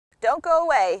don't go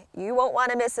away. You won't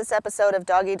want to miss this episode of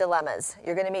Doggie Dilemmas.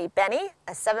 You're going to meet Bennie,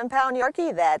 a 7-pound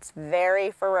Yorkie that's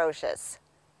very ferocious.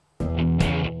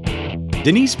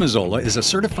 Denise Mazzola is a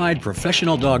certified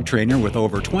professional dog trainer with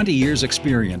over 20 years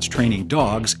experience training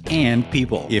dogs and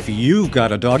people. If you've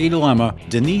got a doggy dilemma,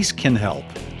 Denise can help.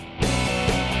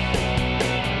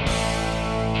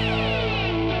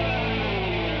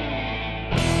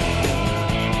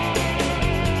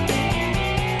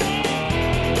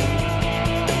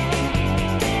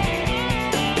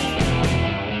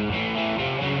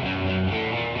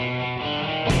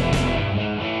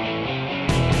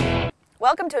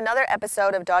 Welcome to another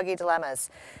episode of Doggie Dilemmas.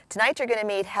 Tonight you're going to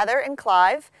meet Heather and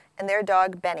Clive and their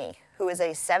dog Bennie, who is a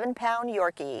 7-pound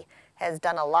Yorkie, has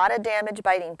done a lot of damage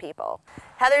biting people.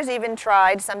 Heather's even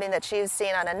tried something that she's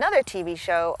seen on another TV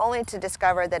show, only to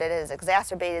discover that it has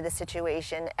exacerbated the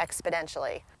situation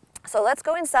exponentially. So let's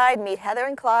go inside, meet Heather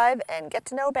and Clive, and get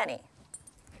to know Bennie.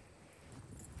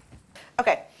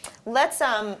 Okay, let's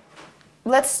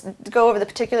go over the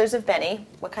particulars of Bennie.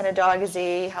 What kind of dog is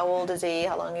he? How old is he?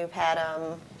 How long you've had him?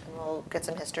 And we'll get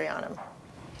some history on him.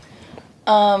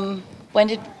 When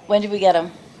did we get him?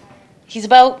 He's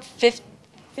about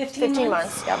 15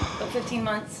 months. Yep. About 15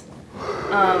 months.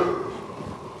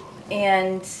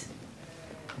 And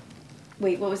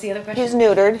wait, what was the other question? He's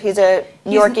neutered. He's a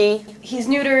Yorkie. He's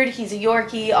neutered. He's a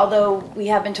Yorkie. Although we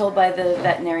have been told by the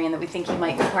veterinarian that we think he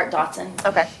might be part Dotson.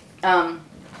 Okay.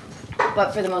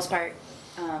 But for the most part.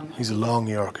 He's a long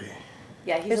Yorkie.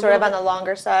 Yeah, he's sort of on the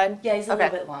longer side? Yeah, he's a little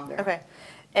bit longer. Okay.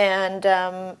 And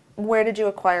where did you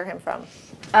acquire him from?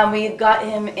 We got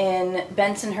him in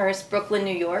Bensonhurst, Brooklyn,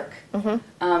 New York, at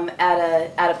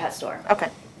a pet store. Okay,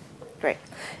 great.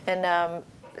 And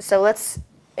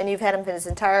and you've had him for his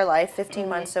entire life, 15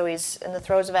 months, so he's in the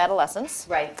throes of adolescence.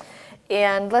 Right.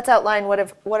 And let's outline what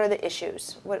are the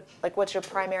issues? What's your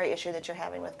primary issue that you're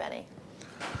having with Bennie?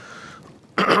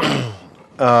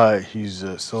 He's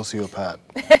a sociopath.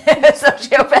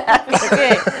 Sociopath.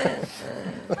 Okay.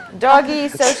 Doggy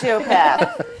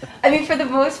sociopath. I mean, for the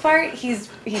most part, he's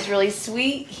really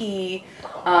sweet. He,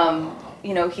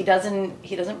 he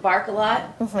doesn't bark a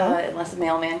lot unless a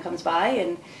mailman comes by,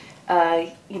 and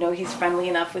he's friendly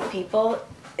enough with people.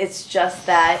 It's just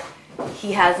that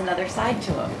he has another side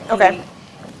to him. Okay.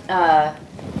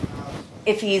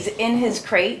 If he's in his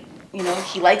crate.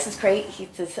 He likes his crate.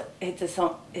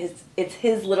 It's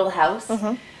his little house.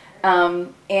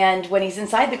 And when he's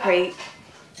inside the crate,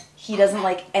 he doesn't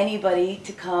like anybody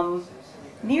to come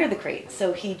near the crate.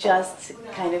 So he just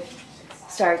kind of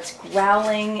starts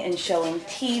growling and showing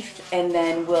teeth, and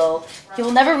then he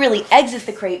will never really exit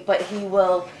the crate, but he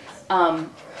will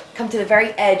come to the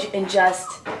very edge and just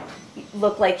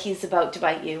look like he's about to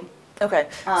bite you. Okay.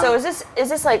 So is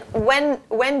this like when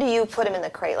do you put him in the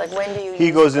crate? Like when do you?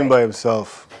 He goes in by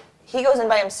himself. He goes in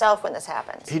by himself when this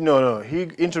happens. He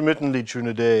intermittently during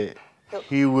the day,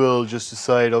 he will just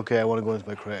decide, okay, I want to go into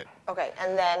my crate. Okay,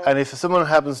 and then. And if someone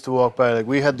happens to walk by, like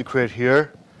we had the crate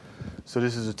here, so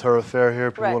this is a thoroughfare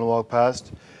here. People want to walk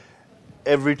past.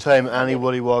 Every time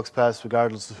anybody walks past,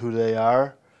 regardless of who they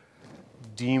are,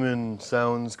 demon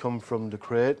sounds come from the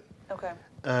crate. Okay.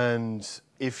 And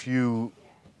if you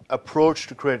approach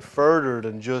the crate further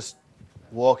than just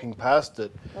walking past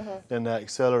it, then that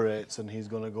accelerates and he's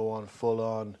going to go on full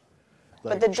on.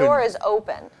 But the door is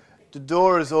open. The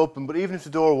door is open, but even if the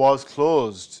door was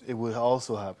closed, it would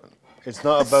also happen. It's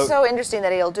not about. It's so interesting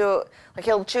that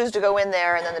he'll choose to go in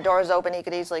there and then the door is open. He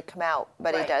could easily come out,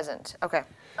 but he doesn't. Okay.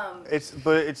 It's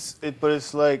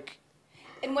like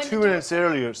and 2 minutes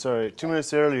earlier. Sorry, 2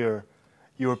 minutes earlier,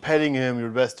 you were petting him. You were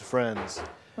best of friends.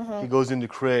 He goes in the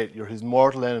crate. You're his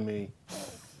mortal enemy.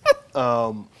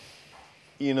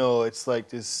 It's like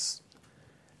this.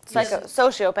 It's like a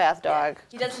sociopath dog.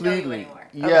 He doesn't know you anymore.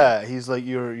 Yeah, he's like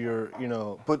you're.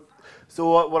 But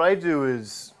so what I do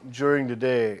is during the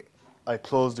day, I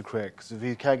close the crate because if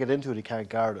he can't get into it, he can't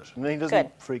guard it, and then he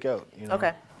doesn't freak out.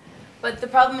 Okay. But the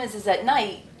problem is at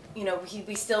night,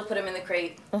 we still put him in the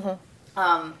crate.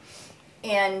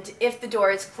 And if the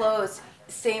door is closed,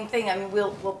 same thing. I mean,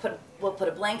 we'll put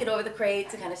a blanket over the crate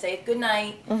to kind of say good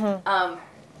night.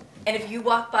 And if you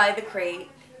walk by the crate,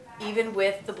 even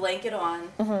with the blanket on,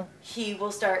 he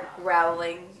will start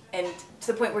growling, and to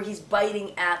the point where he's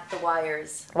biting at the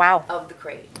wires of the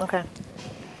crate. Okay.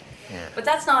 Yeah. But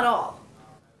that's not all.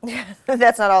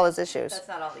 That's not all his issues. That's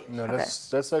not all the issues. No,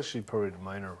 that's actually probably the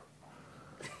minor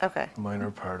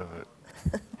part of it.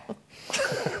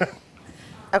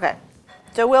 Okay.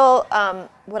 So we'll,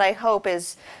 what I hope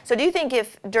is, so do you think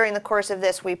if during the course of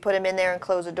this we put him in there and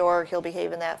close the door, he'll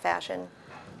behave in that fashion?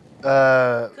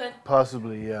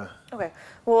 Possibly, yeah. Okay.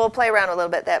 Well, we'll play around a little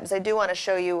bit with that because I do want to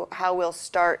show you how we'll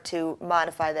start to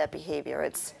modify that behavior.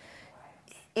 It's,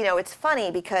 you know, it's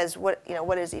funny because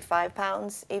what is he? 5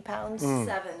 pounds, 8 pounds? 7,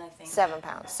 I think. 7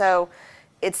 pounds. So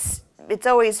it's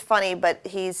always funny, but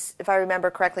he's, if I remember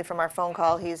correctly from our phone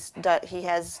call, he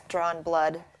has drawn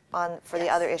blood for the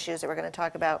other issues that we're going to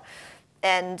talk about.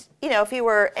 And you know, if he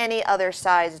were any other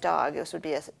size dog, this would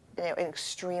be an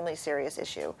extremely serious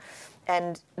issue.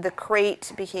 And the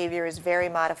crate behavior is very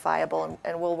modifiable,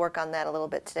 and we'll work on that a little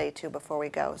bit today too before we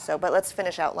go. So, but let's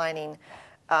finish outlining.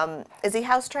 Is he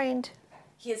house trained?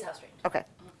 He is house trained. Okay,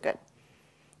 good.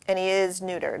 And he is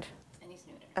neutered. And he's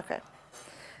neutered. Okay.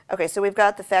 Okay, so we've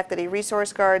got the fact that he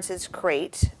resource guards his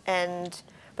crate,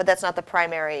 but that's not the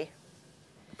primary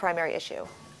issue.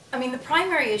 I mean, the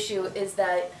primary issue is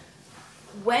that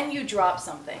when you drop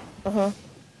something,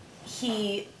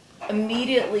 he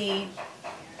immediately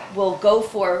will go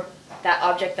for that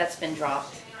object that's been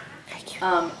dropped.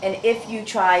 And if you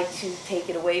try to take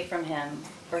it away from him,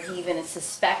 or he even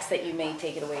suspects that you may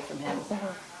take it away from him,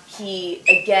 he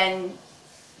again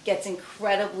gets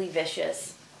incredibly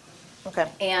vicious. Okay.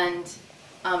 And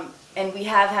we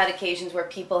have had occasions where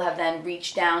people have then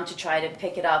reached down to try to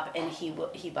pick it up, and he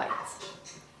bites.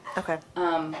 Okay.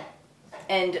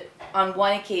 And on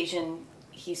one occasion,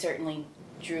 he certainly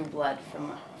drew blood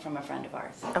from a friend of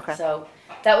ours. Okay. So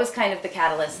that was kind of the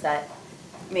catalyst that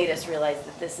made us realize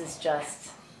that this is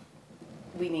just,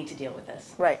 we need to deal with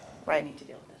this. Right. Right. We need to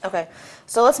deal with this. Okay.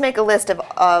 So let's make a list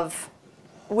of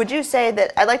would you say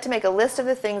that, I'd like to make a list of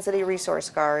the things that he resource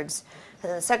guards, and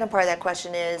then the second part of that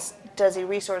question is, does he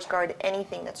resource guard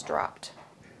anything that's dropped?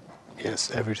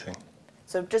 Yes, everything.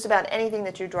 So just about anything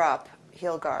that you drop,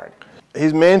 he'll guard.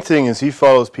 His main thing is he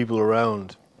follows people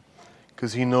around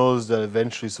because he knows that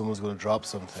eventually someone's going to drop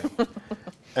something.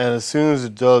 And as soon as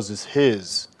it does, it's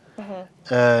his.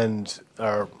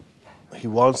 Or he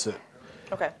wants it.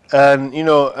 Okay. And, you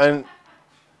know, and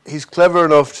he's clever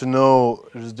enough to know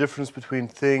there's a difference between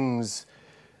things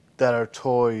that are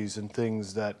toys and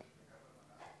things that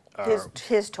are...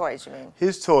 His toys, you mean?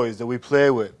 His toys that we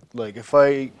play with. Like, if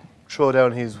I throw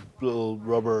down his little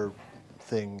rubber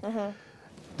thing,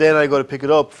 then I go to pick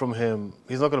it up from him,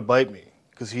 he's not going to bite me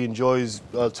because he enjoys,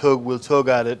 we'll tug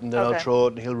at it, and then I'll throw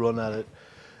it and he'll run at it.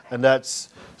 And that's,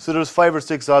 so there's 5 or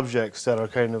 6 objects that are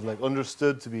kind of like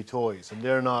understood to be toys, and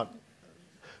they're not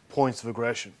points of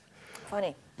aggression.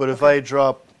 Funny. But if I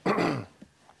drop a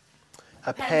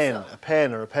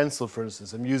pen or a pencil, for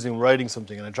instance, I'm writing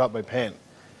something and I drop my pen,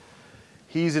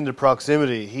 he's in the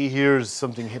proximity, he hears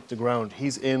something hit the ground,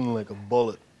 he's in like a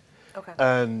bullet. Okay.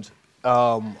 And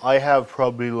I have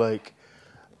probably like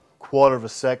a quarter of a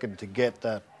second to get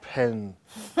that pen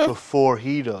before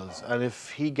he does. And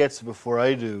if he gets it before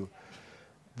I do,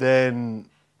 then,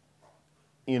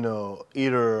 you know,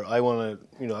 either I want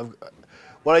to, you know,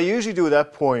 what I usually do at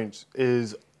that point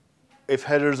is if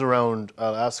Heather's around,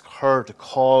 I'll ask her to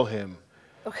call him.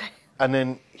 Okay. And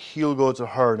then he'll go to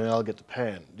her and then I'll get the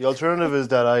pen. The alternative is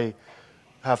that I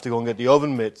have to go and get the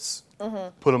oven mitts,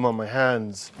 put them on my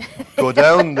hands, go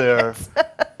down there,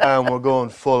 and we're going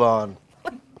full on.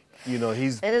 You know,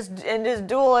 he's... And just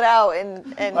duel it out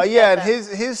and yeah, and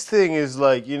his thing is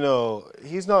like, you know,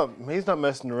 he's not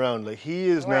messing around. Like, he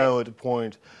is now at the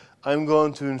point, I'm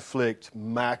going to inflict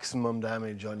maximum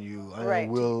damage on you. And I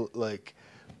will, like,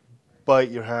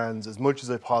 bite your hands as much as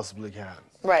I possibly can.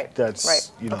 Right.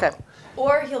 That's, you know. Okay.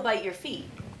 Or he'll bite your feet.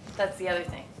 That's the other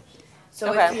thing.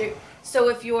 So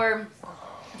if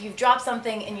you've dropped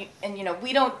something and you know,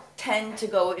 we don't tend to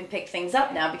go and pick things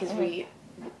up now because we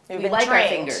like our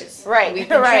fingers. Right. We've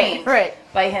been trained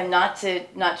by him not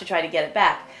to try to get it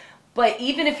back. But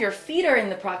even if your feet are in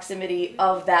the proximity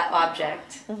of that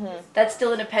object, that's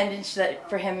still an appendage that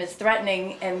for him is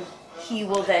threatening, and he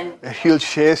will then... He'll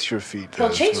chase your feet. He'll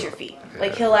chase your feet. Yeah.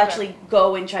 Like, he'll actually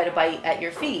go and try to bite at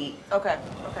your feet. Okay,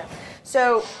 okay.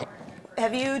 So,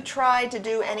 have you tried to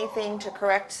do anything to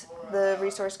correct the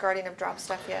resource guarding of drop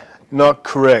stuff yet? Not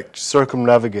correct.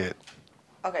 Circumnavigate.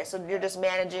 Okay, so you're just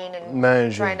managing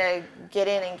and trying to get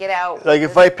in and get out. Like,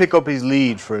 if I pick up his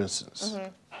lead, for instance,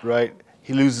 right?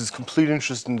 He loses complete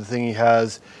interest in the thing he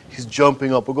has. He's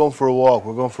jumping up. We're going for a walk.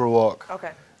 We're going for a walk.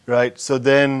 Okay. Right? So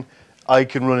then I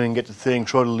can run in and get the thing,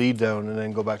 throw the lead down, and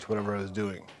then go back to whatever I was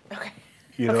doing. Okay.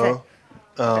 You know?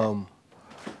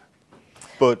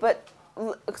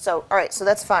 So, all right, so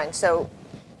that's fine. So,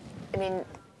 I mean,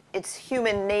 it's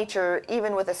human nature,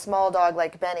 even with a small dog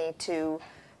like Bennie, to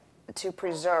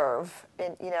preserve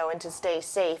and, you know, and to stay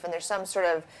safe. And there's some sort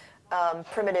of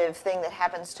primitive thing that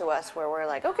happens to us where we're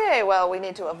like, okay, well, we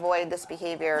need to avoid this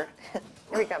behavior.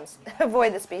 Here he comes.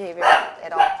 Avoid this behavior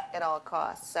at all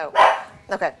costs. So,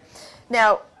 okay.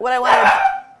 Now, what I wanted.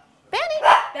 Bennie.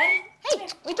 Hey,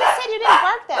 we just said you didn't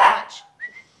bark that much.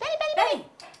 Bennie.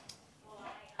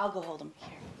 I'll go hold him.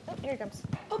 Here. Oh, here he comes.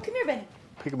 Oh, come here, Bennie.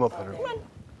 Pick him up, Heather. Come on.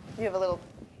 You have a little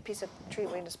piece of tree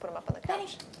where you just put him up on the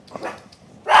couch. Bennie.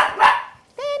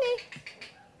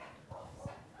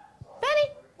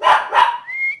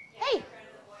 Hey.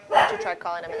 Why don't you try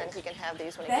calling him and then he can have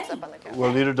these when he gets up on the couch.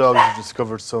 Well, the other dogs have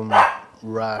discovered some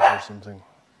rat or something.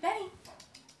 Bennie.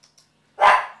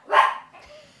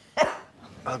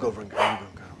 I'll go over and get him.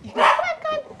 Come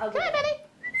on, Bennie.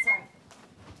 Sorry.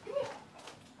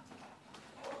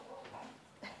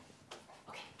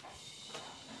 Okay.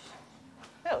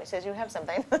 Oh, he says you have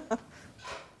something.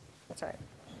 That's right.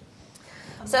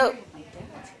 So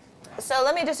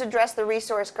let me just address the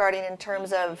resource guarding in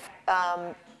terms of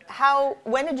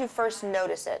when did you first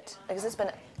notice it? Like, has this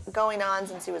been going on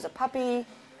since he was a puppy?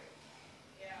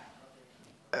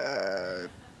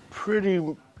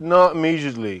 Not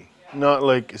immediately. Not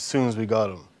like as soon as we got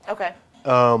him. Okay.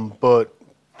 But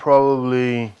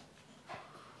probably,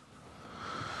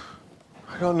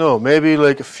 I don't know, maybe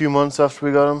like a few months after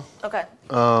we got him. Okay.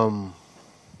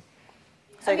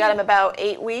 So you got him about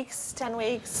 8 weeks, 10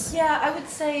 weeks? Yeah, I would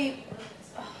say,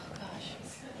 oh gosh.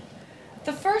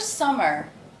 The first summer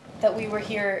that we were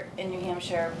here in New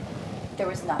Hampshire, there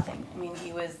was nothing. I mean,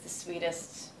 he was the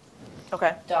sweetest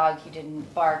dog. He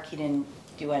didn't bark, he didn't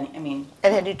do any,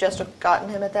 And had you just gotten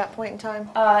him at that point in time?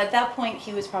 At that point,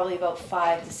 he was probably about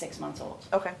 5 to 6 months old.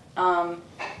 Okay.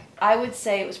 I would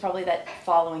say it was probably that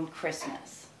following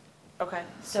Christmas. Okay.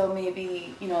 So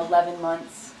maybe, 11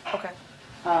 months. Okay.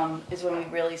 Is when we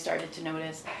really started to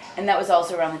notice. And that was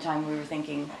also around the time we were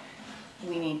thinking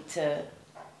we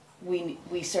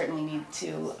certainly need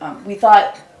to, we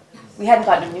thought, we hadn't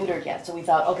gotten him neutered yet, so we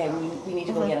thought, okay, we need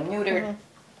to go get him neutered.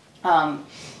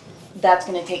 That's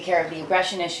going to take care of the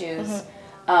aggression issues.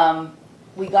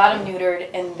 We got him neutered,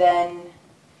 and then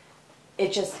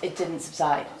it didn't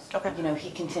subside. Okay. He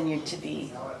continued to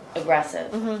be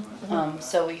aggressive.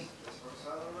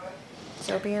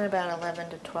 So being about 11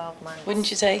 to 12 months. Wouldn't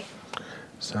you say?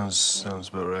 Sounds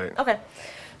about right. Okay.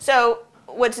 So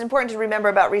what's important to remember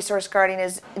about resource guarding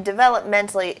is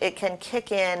developmentally it can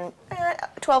kick in.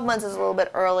 12 months is a little bit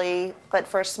early, but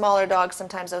for smaller dogs,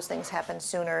 sometimes those things happen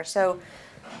sooner. So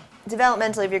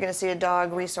developmentally, if you're going to see a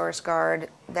dog resource guard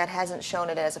that hasn't shown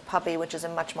it as a puppy, which is a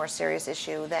much more serious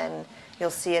issue, then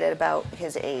you'll see it at about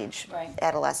his age,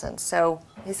 adolescence. So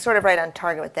he's sort of right on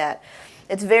target with that.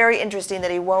 It's very interesting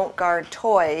that he won't guard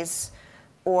toys,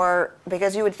 or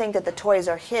because you would think that the toys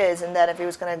are his, and that if he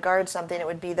was going to guard something, it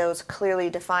would be those clearly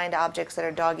defined objects that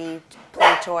are doggy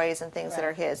play toys and things that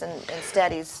are his. And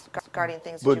instead, he's guarding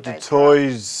things. But the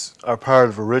toys are part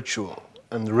of a ritual,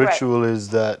 and the ritual is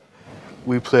that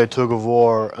we play tug of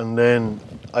war, and then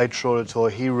I throw the toy,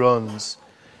 he runs,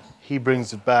 he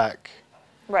brings it back.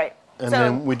 Right. And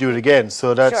then we do it again.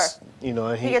 So that's, he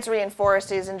gets reinforced,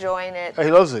 he's enjoying it.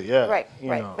 He loves it, yeah. Right.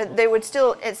 But they would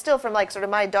still, it's still from like sort of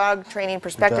my dog training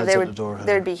perspective,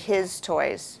 there'd be his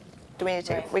toys. Do we need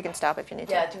to, we can stop if you need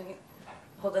to. Yeah,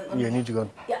 hold on. Yeah, you need to go.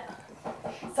 Yeah.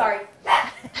 Sorry.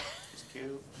 It's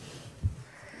cute.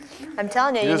 I'm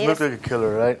telling you, you just look like a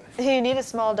killer, right? You need a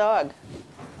small dog.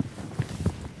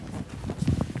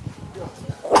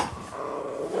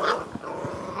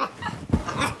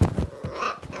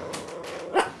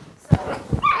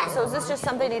 So is this just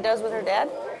something he does with her dad?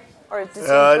 Or does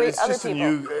he breed it's other just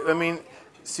people?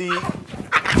 See...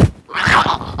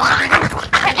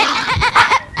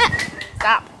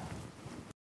 Stop.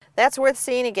 That's worth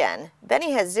seeing again.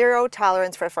 Bennie has zero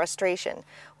tolerance for frustration.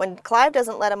 When Clive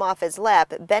doesn't let him off his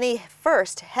lap, Bennie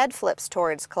first head flips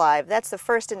towards Clive. That's the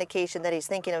first indication that he's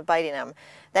thinking of biting him.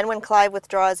 Then when Clive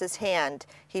withdraws his hand,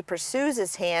 he pursues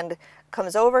his hand,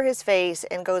 comes over his face,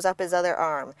 and goes up his other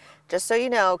arm. Just so you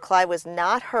know, Clive was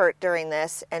not hurt during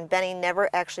this, and Bennie never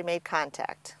actually made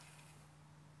contact.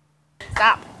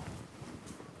 Stop.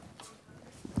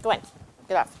 Go in.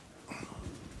 Get off.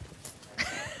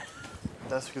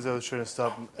 That's because I was trying to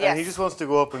stop him. Yes. And he just wants to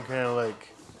go up and kind of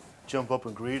like jump up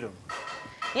and greet him.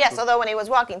 Yes, although when he was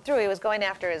walking through, he was going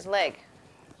after his leg.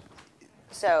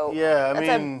 So yeah,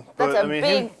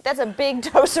 that's a big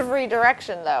dose of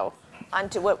redirection, though,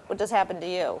 onto what just happened to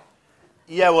you.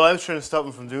 Yeah, well, I was trying to stop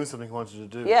him from doing something he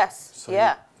wanted to do. Yes, So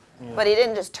But he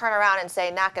didn't just turn around and say,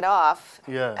 knock it off.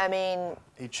 Yeah. I mean...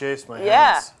 He chased my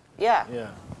hands.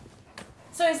 Yeah.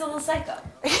 So he's a little psycho.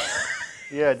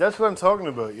 Yeah, that's what I'm talking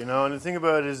about, And the thing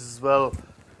about it is, as well,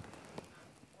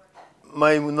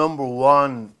 my number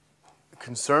one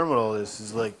concern with all this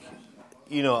is like,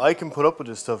 you know, I can put up with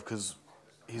this stuff because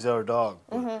he's our dog.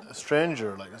 But a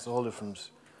stranger, like, it's a whole different.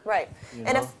 Right. You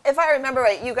And know? if I remember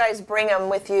right, you guys bring them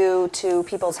with you to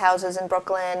people's houses in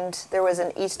Brooklyn. There was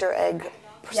an Easter egg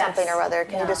something or other.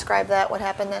 Can you describe that? What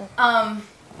happened then?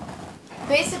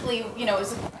 Basically, you know, it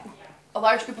was a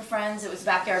large group of friends. It was a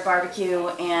backyard barbecue,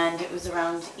 and it was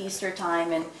around Easter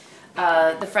time, and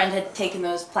the friend had taken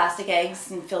those plastic eggs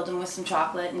and filled them with some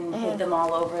chocolate and hid them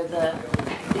all over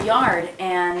the yard,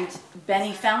 and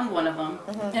Bennie found one of them,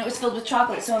 and it was filled with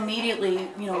chocolate. So immediately,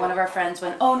 you know, one of our friends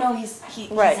went, "Oh no, he's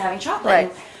having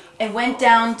chocolate," and went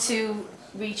down to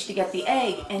reach to get the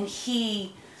egg, and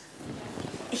he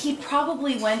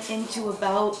probably went into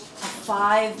about a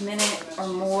 5-minute or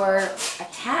more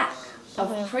attack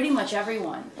of pretty much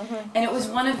everyone, and it was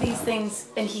one of these things.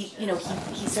 And he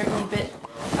certainly bit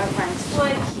our friend's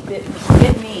foot. He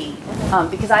bit me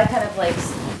because I kind of like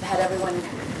had everyone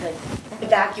like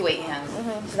evacuate him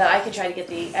so that I could try to get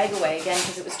the egg away again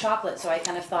because it was chocolate. So I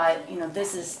kind of thought, you know,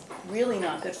 this is really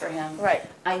not good for him. Right.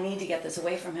 I need to get this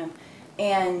away from him.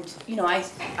 And you know, I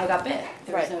got bit.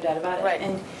 There was no doubt about it. Right.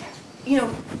 And you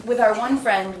know, with our one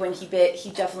friend, when he bit,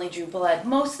 he definitely drew blood.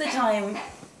 Most of the time,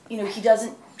 you know, he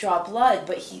doesn't draw blood,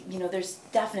 but he, you know, there's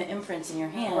definite imprints in your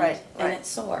hand, and it's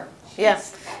sore.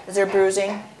 Yes. Is there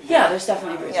bruising? Yeah, there's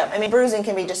definitely bruising. Yeah. I mean, bruising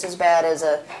can be just as bad as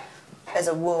a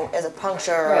wound, as a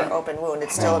puncture or an open wound. It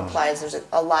still implies there's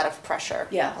a lot of pressure.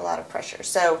 Yeah. A lot of pressure.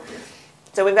 So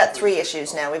we've got 3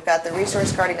 issues now. We've got the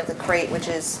resource guarding of the crate, which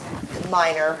is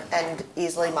minor and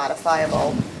easily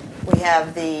modifiable. We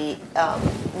have the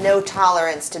no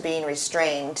tolerance to being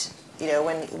restrained. You know,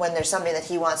 when there's something that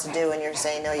he wants to do and you're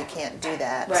saying, no, you can't do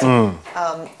that.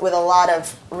 Right. With a lot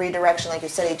of redirection, like you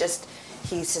said,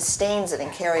 he sustains it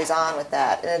and carries on with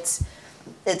that. And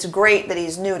it's great that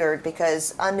he's neutered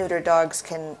because unneutered dogs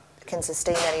can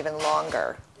sustain that even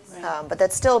longer. Right. But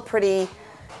that's still pretty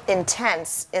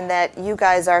intense in that you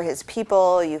guys are his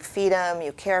people, you feed him,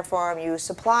 you care for him, you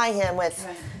supply him with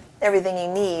everything he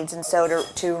needs, and so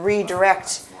to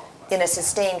redirect in a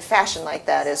sustained fashion like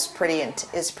that is pretty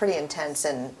intense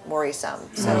and worrisome.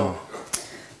 So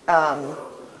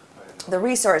the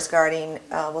resource guarding,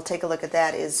 we'll take a look at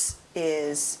that,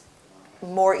 is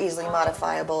more easily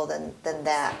modifiable than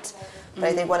that. But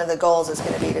I think one of the goals is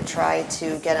going to be to try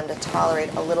to get him to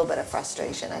tolerate a little bit of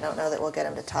frustration. I don't know that we'll get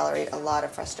him to tolerate a lot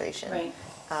of frustration. Right.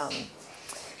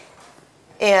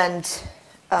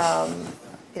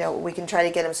 You know, we can try to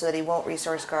get him so that he won't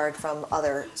resource guard from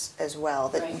others as well.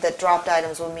 That dropped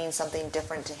items will mean something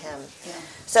different to him. Yeah.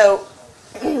 So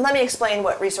let me explain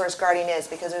what resource guarding is,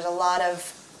 because there's a lot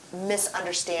of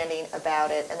misunderstanding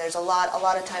about it, and there's a lot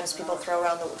of times people throw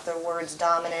around the words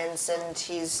dominance and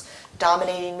he's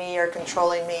dominating me or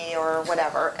controlling me or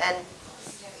whatever. And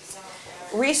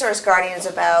resource guarding is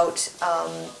about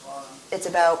it's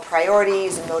about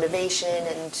priorities and motivation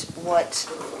and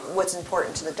what's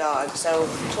important to the dog. So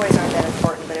toys aren't that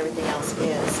important, but everything else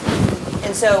is.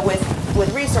 And so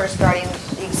with resource guarding,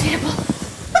 the example.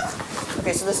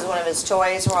 Okay, so this is one of his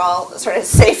toys. We're all sort of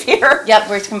safe here. Yep,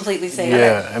 we're completely safe.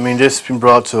 Yeah, I mean, this has been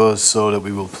brought to us so that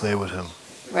we will play with him.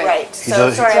 Right. He So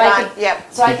does- sorry So I about. can-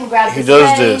 Yep. So I can grab He this does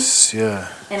egg, this, yeah.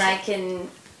 and I can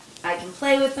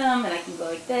play with them, and I can go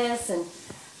like this, and.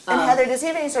 And Heather, does he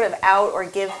have any sort of out or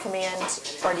give command,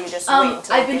 or do you just wait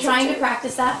until I've he been gives it trying to to you?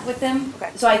 practice that with him,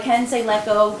 Okay. so I can say let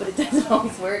go, but it doesn't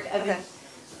always work. I've been, Okay.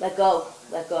 let go,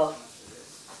 let go,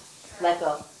 let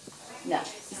go. No,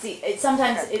 see,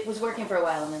 sometimes it was working for a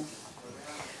while, and then.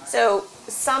 So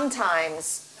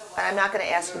sometimes, and I'm not going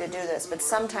to ask you to do this, but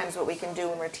sometimes what we can do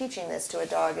when we're teaching this to a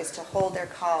dog is to hold their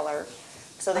collar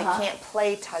so they can't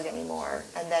play tug anymore.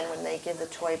 And then when they give the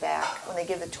toy back, when they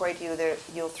give the toy to you,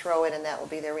 you'll throw it and that will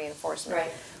be their reinforcement.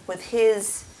 Right. With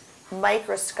his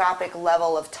microscopic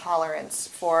level of tolerance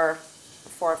for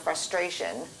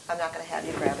frustration, I'm not going to have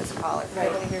you grab his collar. Can I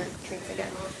have one of your treats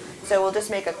again? So we'll just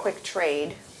make a quick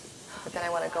trade, but then I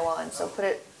want to go on. So put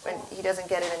it, and he doesn't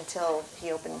get it until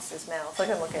he opens his mouth. Look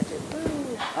at him, look at you.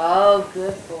 Oh,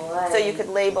 good boy. So you could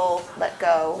label let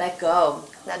go. Let go.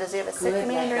 Now does he have a sit Good,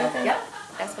 command or let go. anything? Yep.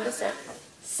 Ask him to sit.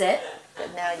 Sit,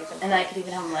 Good, now you can. and I could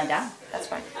even have him lie down. That's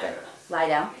fine, good. Lie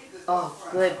down. Oh,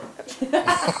 good.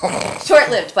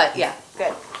 Short-lived, but yeah.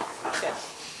 Good, good.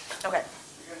 Okay.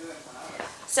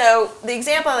 So the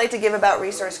example I like to give about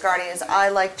resource guarding is I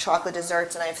like chocolate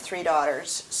desserts and I have 3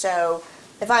 daughters. So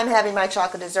if I'm having my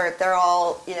chocolate dessert, they're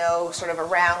all, you know, sort of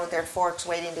around with their forks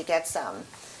waiting to get some.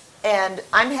 And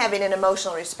I'm having an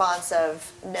emotional response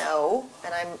of no,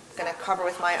 and I'm going to cover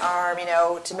with my arm, you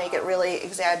know, to make it really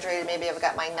exaggerated. Maybe I've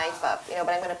got my knife up, you know,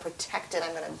 but I'm going to protect it,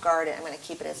 I'm going to guard it, I'm going to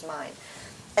keep it as mine.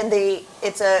 and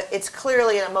it's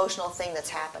clearly an emotional thing that's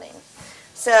happening.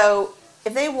 So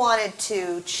if they wanted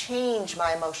to change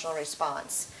my emotional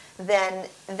response, then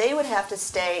they would have to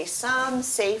stay some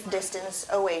safe distance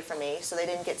away from me so they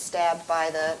didn't get stabbed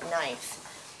by the knife.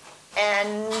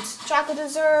 And chocolate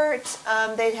dessert,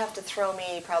 they'd have to throw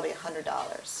me probably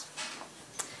 $100.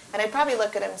 And I'd probably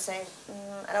look at them and say,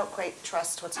 I don't quite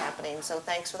trust what's happening, so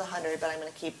thanks for the 100, but I'm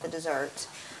going to keep the dessert.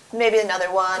 Maybe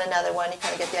another one, you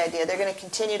kind of get the idea. They're going to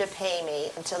continue to pay me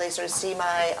until they sort of see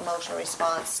my emotional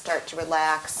response start to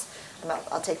relax.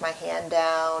 I'll take my hand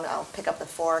down, I'll pick up the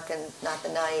fork and not the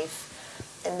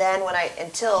knife. And then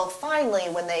until finally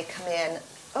when they come in,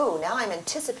 oh, now I'm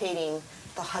anticipating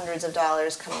the hundreds of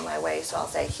dollars coming my way, so I'll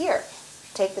say, here,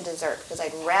 take the dessert, because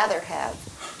I'd rather have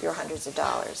your hundreds of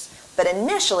dollars. But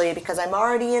initially, because I'm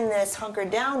already in this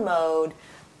hunkered down mode,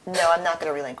 no, I'm not going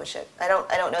to relinquish it. I don't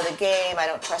know the game, I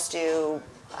don't trust you,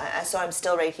 so I'm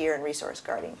still right here in resource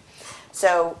guarding.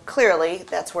 So clearly,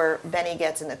 that's where Bennie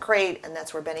gets in the crate, and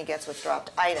that's where Bennie gets with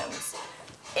dropped items.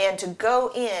 And to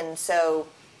go in, so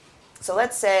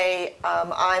let's say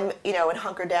I'm in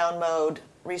hunker down mode,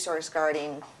 resource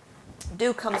guarding.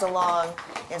 Duke comes along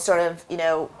and sort of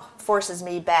forces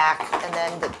me back, and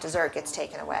then the dessert gets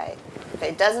taken away. Okay,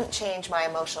 it doesn't change my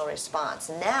emotional response.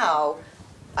 Now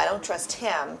I don't trust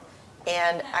him,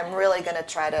 and I'm really going to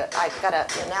try to.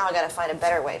 Now I got to find a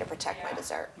better way to protect my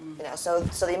dessert. So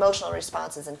the emotional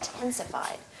response is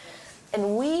intensified,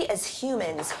 and we as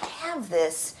humans have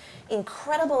this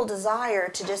incredible desire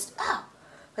to just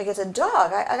like it's a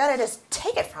dog. I got to just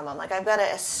take it from him. Like I've got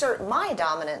to assert my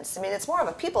dominance. I mean, it's more of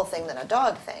a people thing than a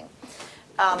dog thing,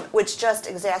 which just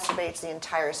exacerbates the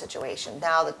entire situation.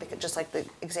 Now that, just like the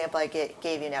example I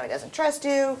gave you, now he doesn't trust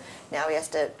you. Now he has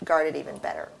to guard it even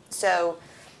better. So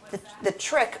the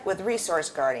trick with resource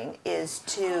guarding is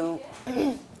to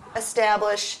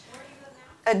establish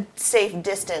a safe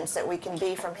distance that we can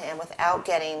be from him without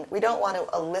we don't want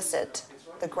to elicit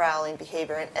the growling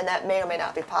behavior, and that may or may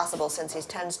not be possible since he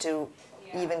tends to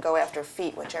even go after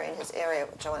feet, which are in his area,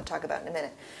 which I want to talk about in a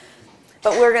minute.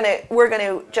 But we're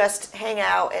gonna just hang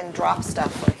out and drop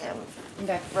stuff for him.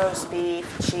 Okay. Roast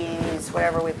beef, cheese,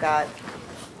 whatever we've got.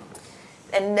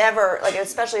 And never,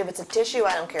 especially if it's a tissue,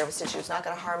 I don't care if it's tissue, it's not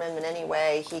gonna harm him in any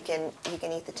way. He can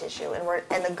eat the tissue.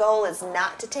 And the goal is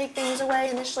not to take things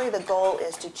away initially, the goal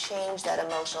is to change that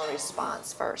emotional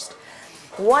response first.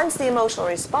 Once the emotional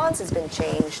response has been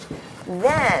changed,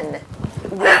 then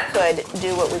we could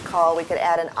do what we could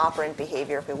add an operant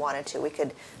behavior if we wanted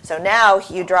to. So now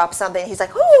you drop something, he's like,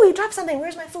 oh, you dropped something,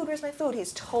 where's my food, where's my food?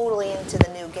 He's totally into the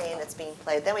new game that's being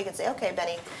played. Then we can say, okay,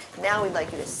 Bennie, now we'd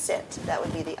like you to sit. That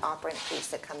would be the operant piece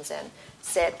that comes in.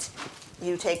 Sit,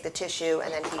 you take the tissue,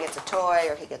 and then he gets a toy,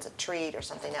 or he gets a treat, or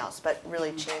something else, but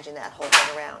really changing that whole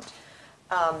thing around.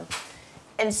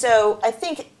 And so I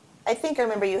think I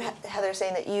remember you, Heather,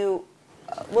 saying that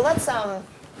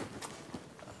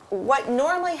what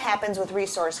normally happens with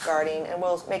resource guarding, and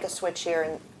we'll make a switch here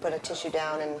and put a tissue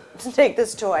down and take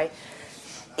this toy,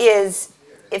 is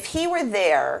if he were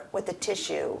there with the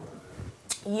tissue,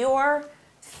 your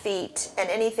feet and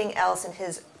anything else in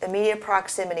his immediate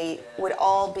proximity would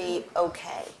all be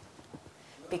okay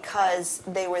because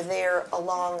they were there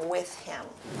along with him.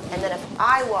 And then if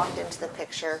I walked into the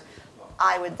picture,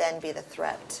 I would then be the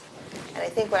threat. And I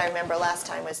think what I remember last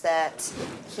time was that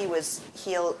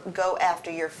he'll go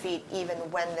after your feet even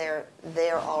when they're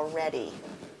there already.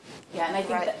 Yeah, and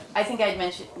I think I'd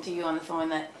mentioned to you on the phone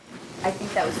that I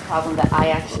think that was a problem that I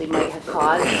actually might have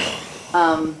caused.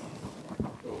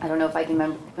 I don't know if I can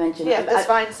mention it. Yeah, that's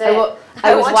fine. Say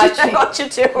I want you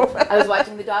to. I was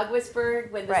watching The Dog Whisperer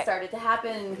when this started to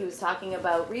happen, and he was talking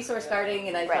about resource guarding,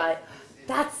 and I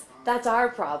thought, that's our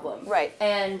problem. Right.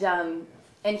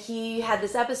 And he had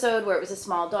this episode where it was a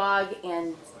small dog,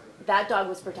 and that dog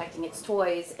was protecting its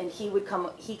toys, and he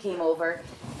came over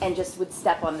and just would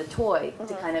step on the toy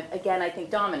to kind of, again, I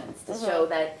think dominance, to show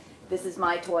that this is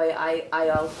my toy, I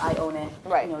own it,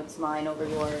 it's mine over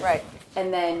yours. Right.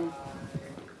 And then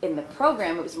in the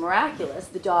program, it was miraculous.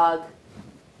 The dog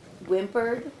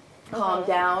whimpered, calmed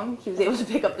down, he was able to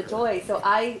pick up the toy. So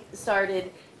I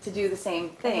started to do the same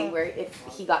thing, where if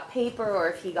he got paper or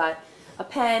if he got a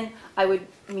pen, I would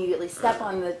immediately step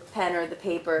on the pen or the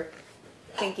paper,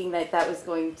 thinking that was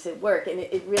going to work, and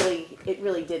it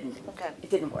really didn't. Okay. It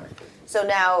didn't work. So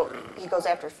now he goes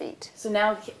after feet. So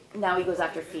now he goes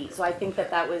after feet. So I think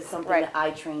that was something that I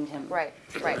trained him. Right.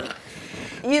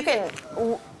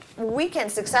 We can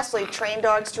successfully train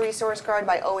dogs to resource guard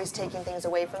by always taking things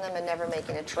away from them and never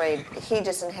making a trade. He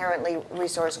just inherently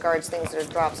resource guards things that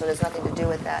are dropped, so it has nothing to do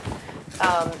with that.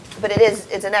 But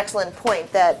it's an excellent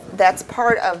point that's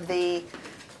part of the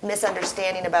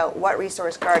misunderstanding about what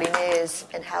resource guarding is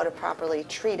and how to properly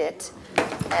treat it.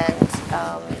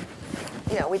 And,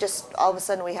 you know, we just, all of a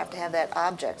sudden we have to have that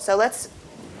object. So let's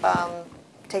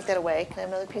take that away. Can I have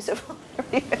another piece of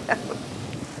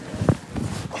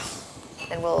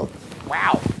and we'll,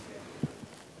 wow.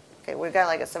 Okay, we've got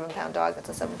like a 7-pound dog. That's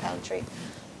a 7-pound treat.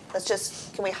 Let's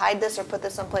just, can we hide this or put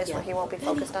this someplace where he won't be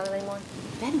focused on it anymore?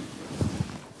 Bennie.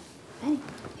 Bennie.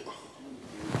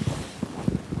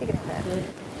 You can have that. Good.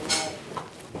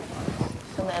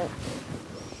 And then,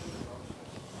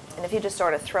 and if you just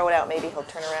sort of throw it out, maybe he'll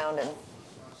turn around and.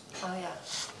 Oh yeah.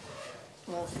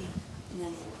 We'll see. And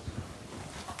then.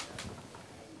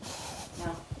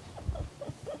 No.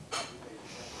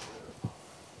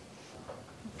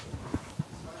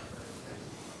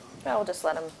 No, we'll just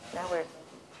let him. Now we're.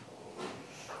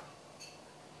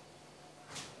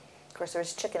 Of course,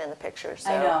 there's chicken in the picture, so.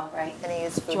 I know, right? And he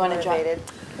is Do food you want to drop? motivated.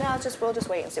 No, we'll just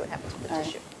wait and see what happens with the All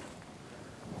tissue. right.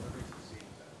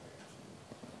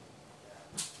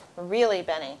 Really,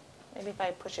 Benny. Maybe if I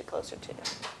push it closer to you.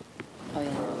 Oh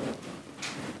yeah.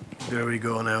 There we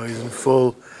go now. He's in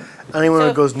full. Anyone So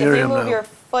that goes near if you him move now. your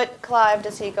foot, Clive,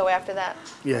 does he go after that?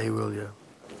 Yeah, he will, yeah.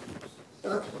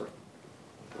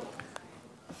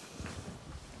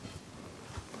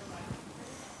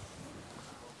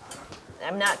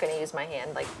 I'm not going to use my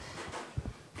hand. Like,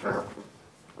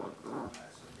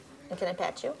 and can I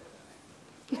pat you?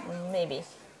 Maybe.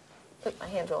 Look, my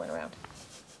hand's rolling around.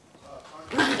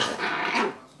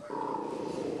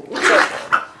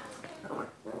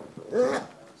 So,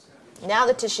 now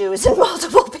the tissue is in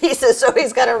multiple pieces, so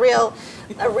he's got a real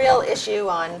issue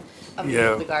on I'm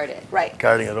able to guard it. right.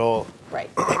 Guarding it all. Right.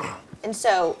 And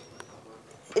so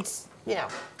it's, you know,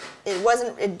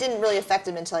 it didn't really affect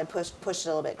him until I pushed it a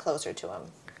little bit closer to him.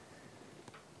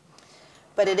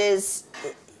 But it is,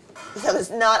 so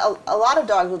there's not, a lot of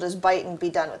dogs will just bite and be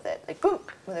done with it. Like, boom,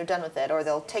 when they're done with it, or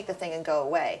they'll take the thing and go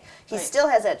away. He still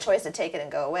has that choice to take it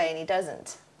and go away, and he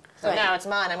doesn't. So now it's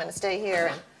mine, I'm going to stay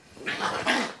here.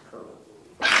 And,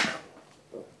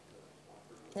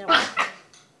 you know,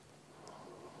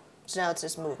 so now it's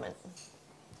just movement.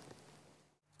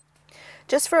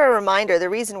 Just for a reminder, the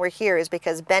reason we're here is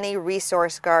because Bennie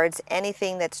resource guards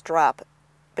anything that's dropped,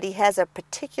 but he has a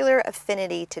particular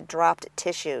affinity to dropped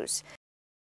tissues.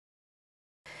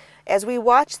 As we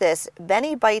watch this,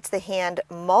 Bennie bites the hand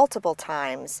multiple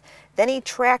times, then he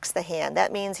tracks the hand.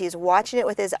 That means he's watching it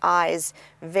with his eyes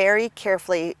very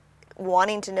carefully,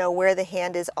 wanting to know where the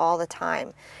hand is all the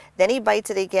time. Then he bites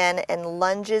it again and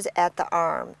lunges at the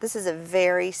arm. This is a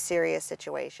very serious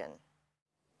situation.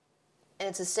 And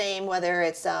it's the same whether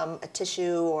it's a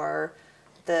tissue or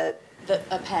a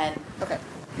pen. Okay.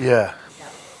 Yeah.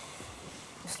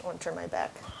 Just don't want to turn my back.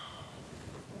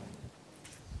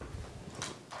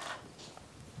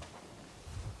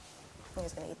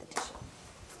 He's going to eat the tissue.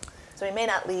 So he may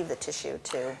not leave the tissue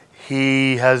too.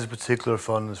 He has a particular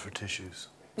fondness for tissues.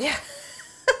 Yeah.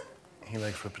 He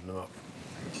likes ripping them up.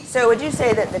 So would you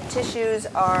say that the tissues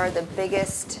are the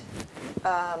biggest?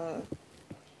 That's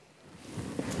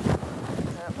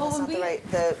not the right.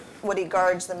 What he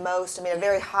guards the most. I mean, a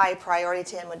very high priority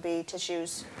to him would be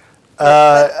tissues.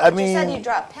 I mean, you said you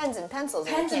drop pens and pencils.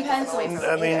 Pens and and pencils.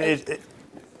 I mean, it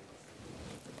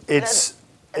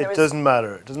doesn't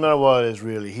matter. It doesn't matter what it is,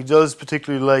 really. He does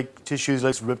particularly like tissues,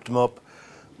 likes to rip them up.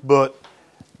 But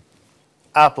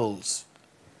apples,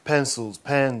 pencils,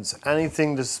 pens,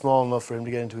 anything that's small enough for him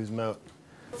to get into his mouth.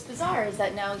 What's bizarre is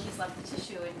that now he's left the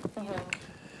tissue and, you know.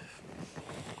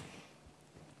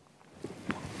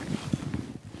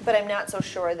 But I'm not so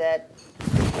sure that.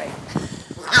 Right.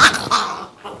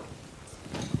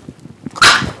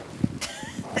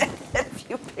 If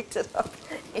you picked it up,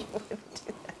 you would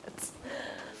do that.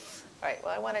 All right.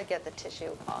 Well, I want to get the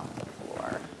tissue off the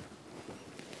floor.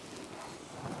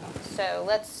 So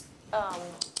let's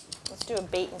do a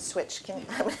bait and switch. I'm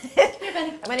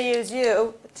going to use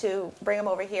you to bring him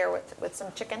over here with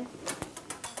some chicken.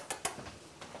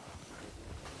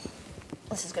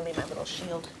 This is going to be my little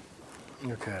shield.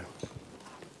 Okay.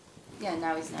 Yeah,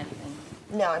 now he's not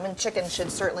even. No, I mean chicken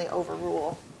should certainly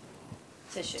overrule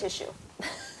Tissue.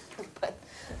 But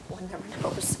one never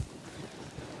knows.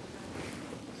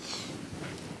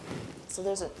 So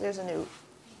there's a new.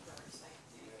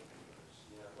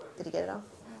 Did he get it off?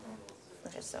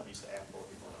 Okay, so.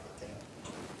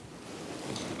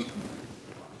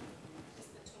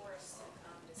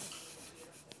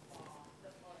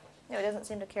 No, he doesn't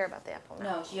seem to care about the apple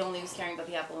now. No, he only was caring about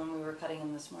the apple when we were cutting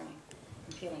him this morning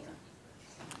and peeling them.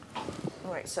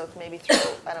 All right, so maybe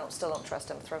still don't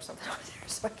trust him. Throw something over there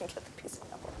so I can get the piece of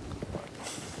apple.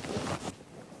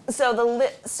 So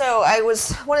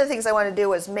one of the things I wanted to do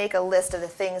was make a list of the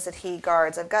things that he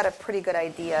guards. I've got a pretty good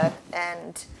idea,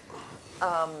 and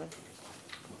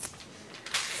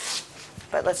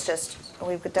but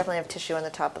we could definitely have tissue on the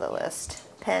top of the list.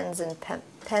 Pens and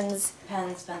pens.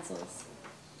 Pens, pencils.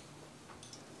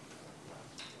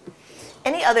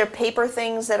 Any other paper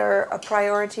things that are a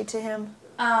priority to him?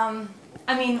 I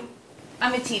mean,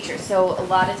 I'm a teacher, so a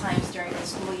lot of times during the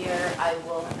school year, I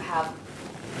will have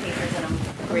papers that I'm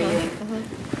grading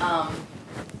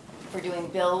for doing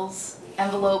bills,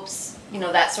 envelopes, you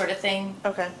know, that sort of thing.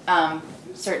 Okay.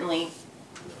 Certainly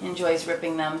enjoys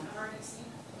ripping them.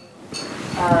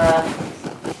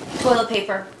 Toilet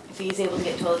paper, if he's able to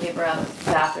get toilet paper out of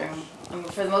the bathroom. I mean,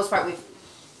 for the most part,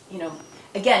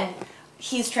 again,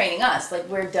 he's training us, like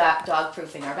we're dog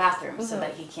proofing our bathroom so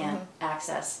that he can't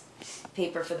access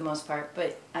paper for the most part,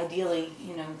 but ideally,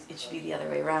 you know, it should be the other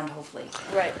way around, hopefully.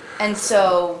 Right. And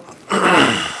so,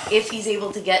 if he's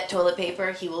able to get toilet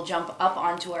paper, he will jump up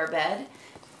onto our bed,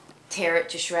 tear it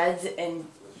to shreds, and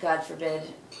God forbid,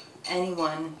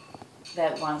 anyone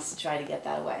that wants to try to get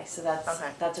that away. So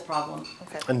that's a problem.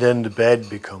 Okay. And then the bed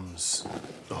becomes,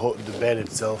 the bed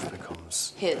itself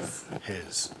becomes His.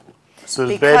 So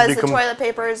the because bed the toilet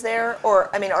paper is there, or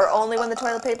only when the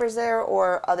toilet paper is there,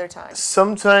 or other times?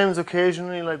 Sometimes,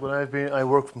 occasionally, like when I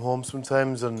work from home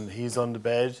sometimes, and he's on the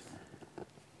bed,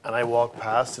 and I walk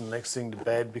past, and the next thing the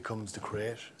bed becomes the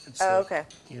crate. Okay.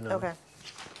 You know. Okay.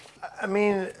 I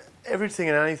mean, everything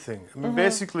and anything. I mean,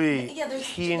 basically,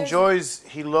 he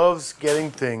loves getting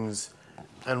things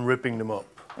and ripping them up,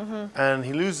 and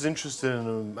he loses interest in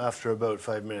them after about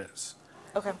 5 minutes.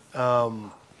 Okay.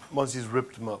 Once he's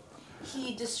ripped them up.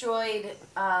 He destroyed,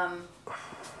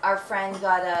 our friend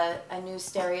got a new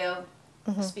stereo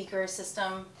speaker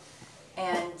system,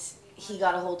 and he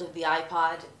got a hold of the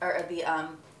iPod, or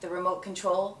the remote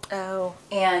control. Oh.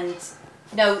 And,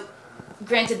 no,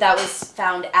 granted that was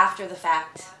found after the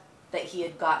fact that he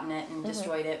had gotten it and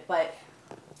destroyed it, but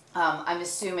I'm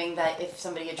assuming that if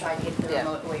somebody had tried to get the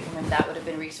remote away from him, that would have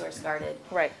been resource guarded.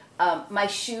 Right. My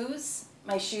shoes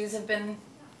have been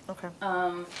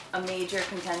a major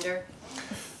contender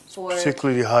for...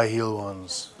 Particularly the high heel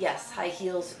ones. Yes, high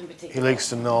heels in particular. He likes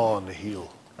to gnaw on the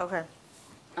heel. Okay.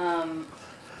 And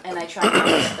I try not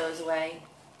to get those away.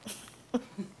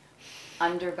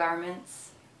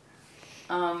 Undergarments.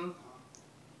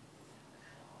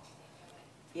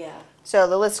 Yeah. So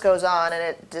the list goes on, and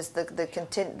it just the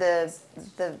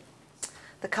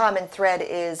common thread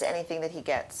is anything that he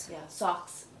gets. Yeah,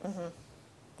 socks.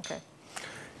 Okay.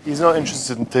 He's not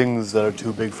interested in things that are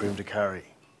too big for him to carry,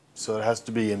 so it has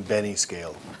to be in Bennie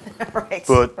scale. Right.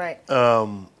 But right.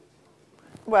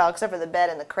 Well, except for the bed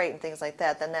and the crate and things like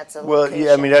that, then that's a location.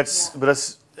 Yeah. I mean that's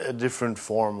a different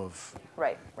form of.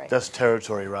 Right. Right. That's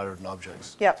territory rather than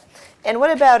objects. Yep. And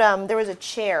what about there was a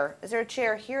chair? Is there a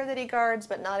chair here that he guards,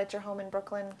 but not at your home in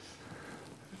Brooklyn?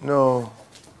 No.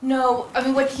 No, I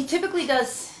mean what he typically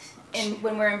does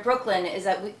when we're in Brooklyn is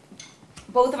that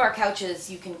both of our couches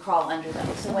you can crawl under them.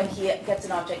 So when he gets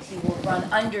an object, he will run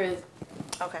under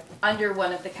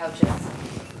one of the couches,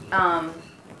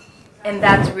 and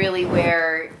that's really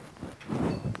where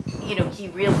he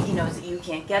knows that you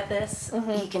can't get this.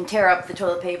 He can tear up the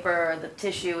toilet paper or the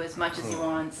tissue as much as he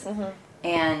wants,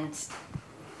 and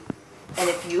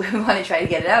if you want to try to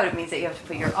get it out, it means that you have to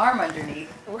put your arm underneath.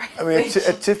 Right. I mean,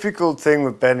 a typical thing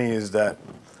with Bennie is that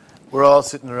we're all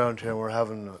sitting around here and we're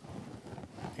having,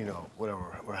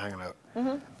 whatever, we're hanging out.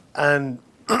 And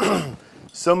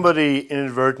somebody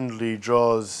inadvertently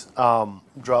drops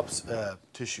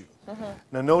tissue.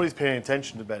 Now, nobody's paying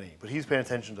attention to Bennie, but he's paying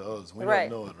attention to us. We don't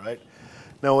know it, right?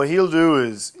 Now, what he'll do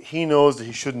is he knows that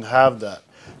he shouldn't have that.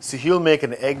 So he'll make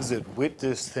an exit with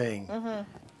this thing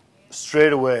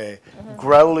straight away,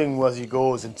 growling as he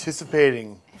goes,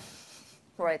 anticipating.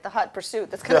 Right, the hot pursuit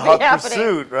that's going to be happening. The hot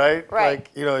pursuit, right? Right.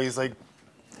 Like, he's like,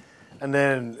 and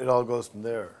then it all goes from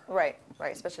there. Right,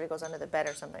 especially if it goes under the bed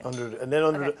or something.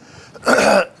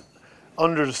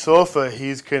 Under the sofa,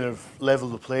 he's kind of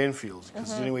leveled the playing field because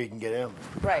it's the only way you can get in.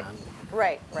 Right.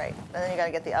 And then you got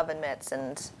to get the oven mitts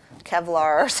and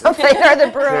Kevlar or something, or the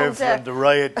broom the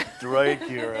riot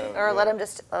gear out. Or let him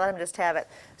just have it.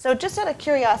 So just out of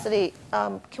curiosity,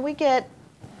 can we get?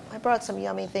 I brought some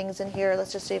yummy things in here.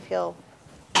 Let's just see if he'll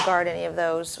guard any of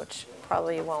those, which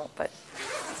probably you won't,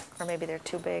 or maybe they're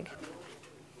too big.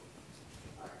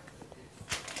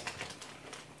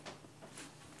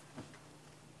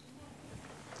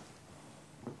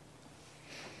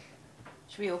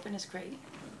 Should we open his crate?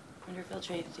 I wonder if he'll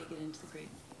try to take it into the crate.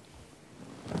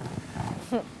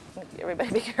 Everybody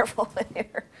be careful in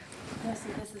here. No,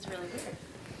 see, this is really weird.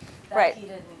 Right. He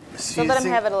didn't. So let him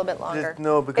have it a little bit longer.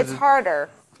 No, because it's harder.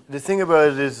 The thing about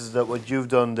it is that what you've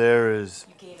done there is,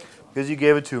 because you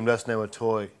gave it to him, that's now a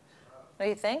toy. What do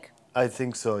you think? I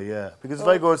think so, yeah. Because if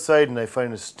I go outside and I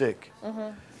find a stick,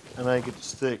 and I get the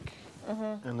stick,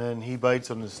 and then he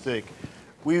bites on the stick,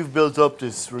 we've built up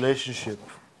this relationship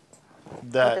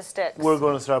that with the sticks. We're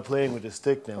going to start playing with the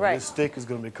stick now. Right. This stick is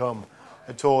going to become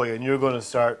a toy, and we're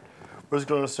just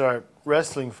going to start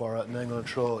wrestling for it, and then going to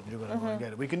throw it, and you're going to go and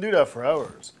get it. We can do that for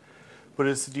hours, but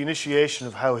it's the initiation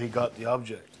of how he got the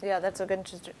object. Yeah, that's a good,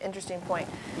 interesting point.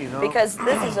 You know? Because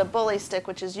this is a bully stick,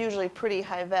 which is usually pretty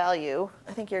high value.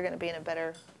 I think you're going to be in a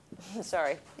better,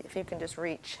 sorry, if you can just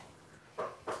reach.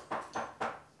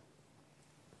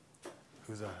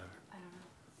 Who's that? I don't know.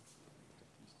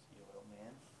 You little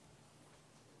man.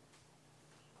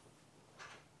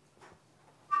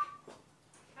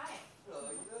 Hi. Hello,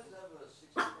 you guys have a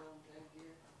 60-pound tank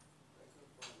here?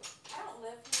 I don't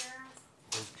live here.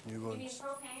 Can you go You and need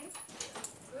propane?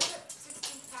 Good,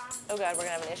 16 pounds. Oh God, we're going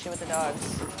to have an issue with the dogs.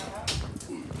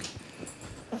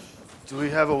 do we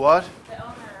have a what? The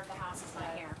owner of the house is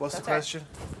not here. What's That's the right. question?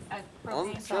 A I'm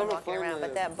propane I'm trying to walking find around, the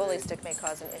but that bully stick may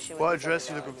cause an issue What with address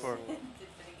are you looking for?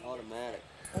 automatic.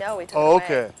 No, we took Oh, it away.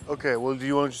 okay. Okay, well, do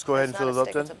you want to just go ahead It's and not fill a it up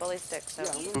stick, then? it's a bully stick,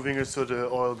 so. Moving it so the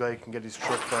oil guy can get his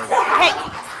truck back. Hey!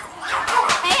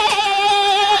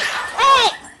 Hey!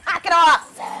 Knock it off!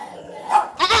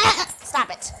 Stop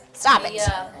it. Stop it.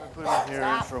 Put him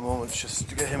here for a moment just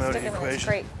to get him out of Stick the him in this equation.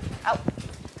 crate. Out.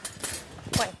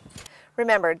 Come on.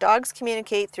 Remember, dogs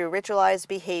communicate through ritualized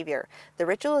behavior. The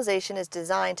ritualization is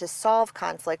designed to solve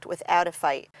conflict without a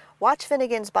fight. Watch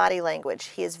Finnegan's body language.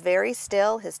 He is very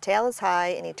still, his tail is high,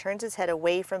 and he turns his head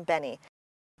away from Bennie.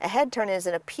 A head turn is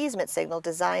an appeasement signal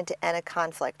designed to end a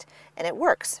conflict, and it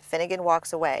works. Finnegan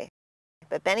walks away.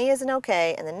 But Bennie isn't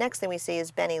okay, and the next thing we see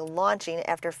is Bennie launching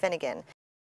after Finnegan.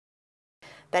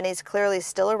 Bennie's clearly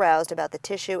still aroused about the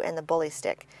tissue and the bully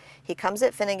stick. He comes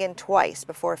at Finnegan twice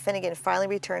before Finnegan finally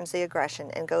returns the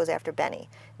aggression and goes after Bennie.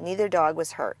 Neither dog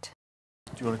was hurt.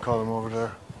 Do you want to call him over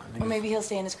there? Or maybe he'll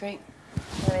stay in his crate.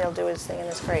 And then he'll do his thing in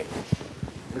his crate.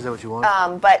 Is that what you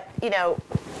want? But, you know,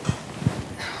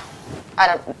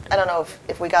 I don't know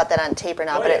if we got that on tape or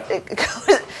not, but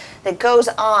it goes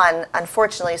on,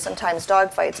 unfortunately, sometimes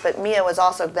dog fights, but Mia was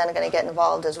also then going to get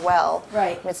involved as well.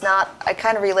 Right. It's not, I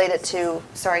kind of relate it to,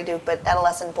 sorry Duke, but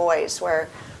adolescent boys where,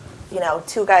 you know,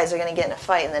 two guys are going to get in a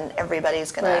fight and then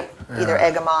everybody's going to either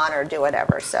egg them on or do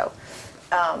whatever. So,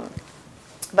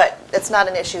 but it's not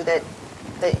an issue that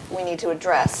we need to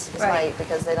address,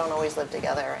 because they don't always live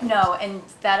together. No, and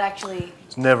that actually,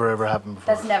 It's never ever happened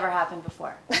before. that's never happened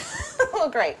before. Well,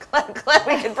 great. Glad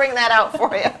we could bring that out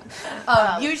for you.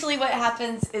 Usually what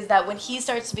happens is that when he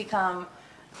starts to become,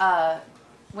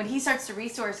 when he starts to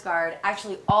resource guard,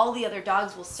 actually all the other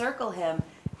dogs will circle him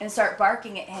and start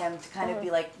barking at him to kind of be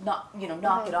like, knock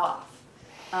it off.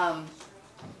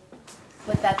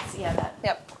 But that's, that.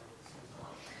 Yep.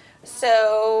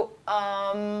 So,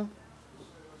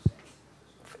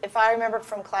 if I remember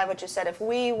from Clive what you said, if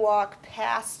we walk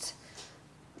past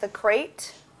the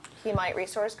crate, he might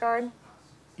resource guard?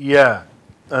 Yeah.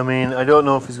 I mean, I don't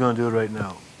know if he's going to do it right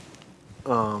now.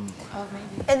 Oh,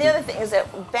 maybe. And the other thing is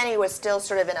that Bennie was still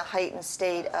sort of in a heightened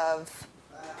state of,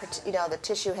 you know, the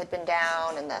tissue had been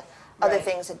down and the other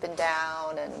things had been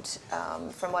down, and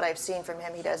from what I've seen from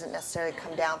him, he doesn't necessarily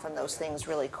come down from those things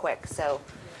really quick. So,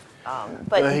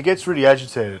 but he gets really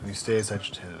agitated and he stays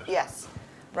agitated. yes,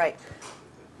 right.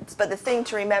 But the thing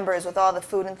to remember is with all the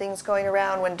food and things going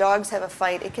around, when dogs have a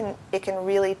fight, it can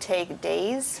really take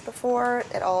days before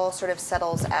it all sort of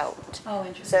settles out. Oh,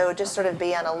 interesting. So just sort of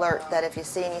be on alert that if you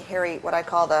see and you hear what I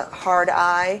call the hard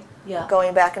eye Yeah.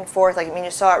 going back and forth, like, I mean,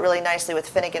 you saw it really nicely with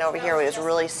Finnegan over here where he was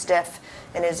really stiff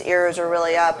and his ears were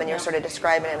really up and you're sort of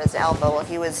describing him as alpha. Well,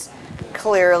 he was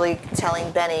clearly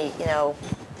telling Bennie, you know,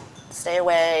 stay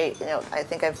away. You know, I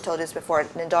think I've told you this before,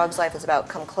 in a dog's life is about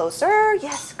come closer,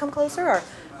 yes, come closer, or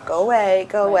go away,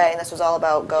 go away. And this was all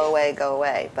about go away, go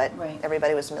away. But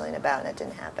everybody was milling about and it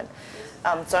didn't happen.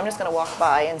 So I'm just going to walk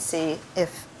by and see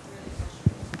if...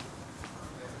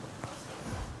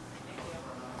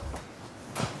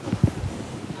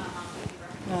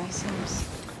 No, he seems...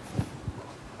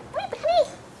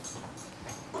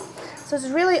 So it's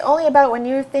really only about when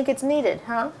you think it's needed,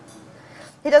 huh?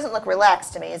 He doesn't look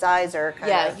relaxed to me. His eyes are kind of...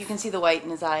 Yeah, you can see the white in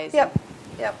his eyes. Yep,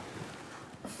 yep.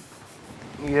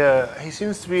 Yeah, he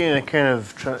seems to be in a kind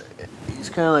of... He's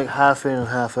kind of like half in and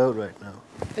half out right now.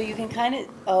 But you can kind of...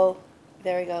 Oh,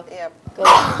 there we go. Yep. Go.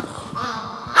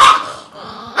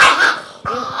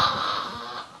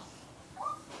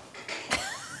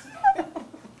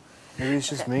 Maybe it's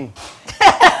just me.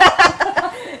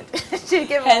 Did you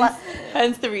give him a lot?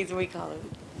 Hence the reason we call him.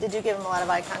 Did you give him a lot of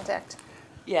eye contact?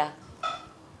 Yeah.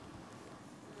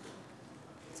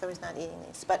 So he's not eating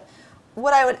these. But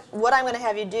what I'm going to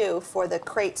have you do for the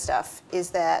crate stuff is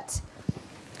that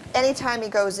anytime he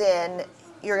goes in,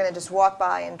 you're going to just walk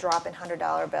by and drop in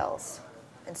 $100 bills.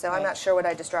 And so I'm not sure what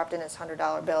I just dropped in as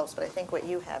 $100 bills, but I think what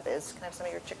you have is, can I have some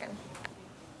of your chicken?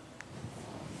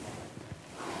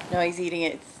 No, he's eating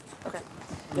it. Okay.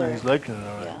 Yeah, he's liking it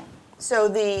already. Yeah.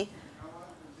 So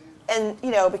and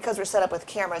you know, because we're set up with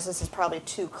cameras, this is probably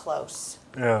too close.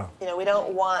 Yeah. You know, we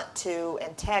don't want to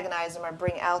antagonize them or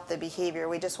bring out the behavior.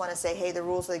 We just want to say, hey, the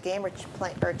rules of the game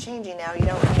are changing now. You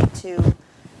don't need to,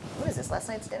 what is this, last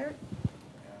night's dinner?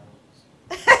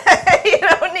 You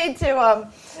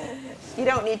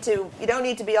don't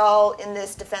need to be all in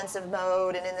this defensive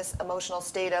mode and in this emotional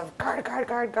state of guard, guard,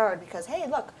 guard, guard, because hey,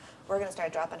 look, we're going to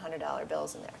start dropping $100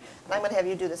 bills in there. And I'm going to have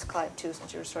you do this, Clive, too,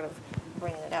 since you were sort of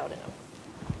bringing it out in him.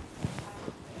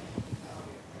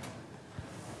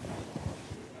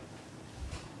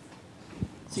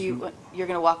 So you're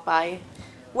going to walk by?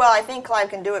 Well, I think Clive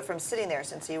can do it from sitting there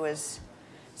since he was.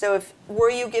 So were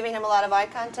you giving him a lot of eye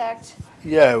contact?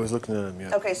 Yeah, I was looking at him,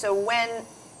 yeah. Okay, so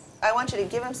I want you to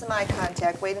give him some eye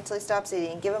contact, wait until he stops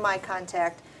eating, give him eye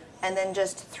contact, and then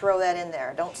just throw that in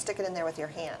there. Don't stick it in there with your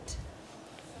hand.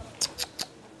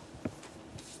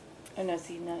 Oh, no,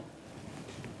 see, no.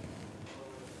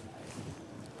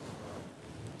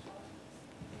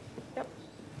 Yep.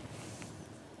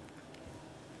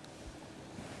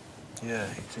 Yeah,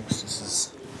 he thinks this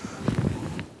is...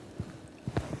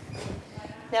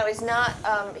 Now he's not,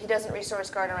 he doesn't resource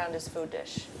guard around his food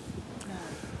dish. No.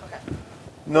 Okay.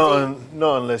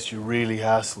 Not unless you really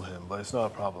hassle him, but it's not a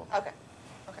problem. Okay.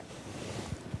 Okay.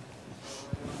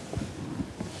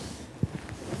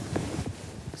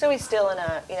 So he's still in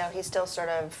a, he's still sort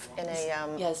of in a.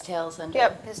 Yeah, his tail's under.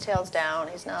 Yep, his tail's down.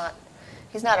 He's not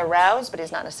aroused, but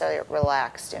he's not necessarily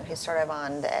relaxed. He's sort of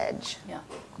on the edge. Yeah.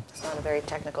 It's not a very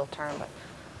technical term, but.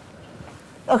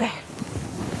 Okay.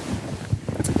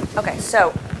 Okay,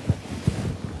 so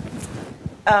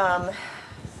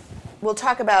we'll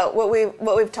talk about what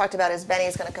we've talked about is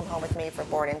Benny's going to come home with me for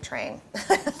board and train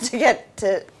to get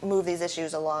to move these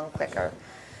issues along quicker.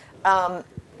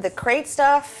 The crate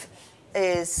stuff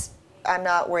is, I'm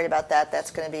not worried about that.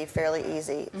 That's going to be fairly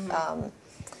easy. Mm-hmm.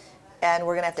 And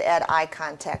we're going to have to add eye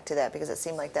contact to that because it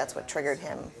seemed like that's what triggered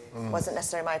him. Wasn't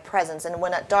necessarily my presence. And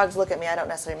when dogs look at me, I don't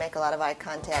necessarily make a lot of eye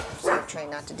contact. I'm sort of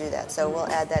trained not to do that. So we'll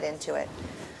add that into it.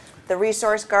 The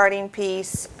resource guarding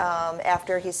piece,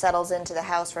 after he settles into the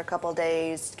house for a couple of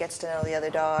days, gets to know the other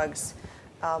dogs,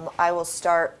 I will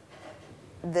start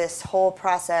this whole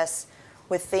process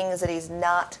with things that he's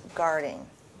not guarding.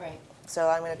 Right. So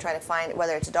I'm going to try to find,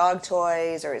 whether it's dog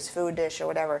toys or his food dish or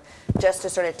whatever, just to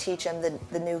sort of teach him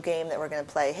the new game that we're going to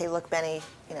play. Hey, look, Benny,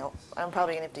 I'm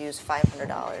probably going to have to use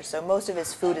 $500. So most of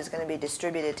his food is going to be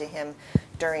distributed to him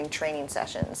during training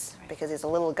sessions because he's a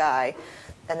little guy,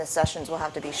 and the sessions will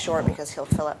have to be short because he'll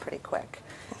fill up pretty quick.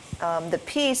 The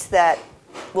piece that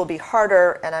will be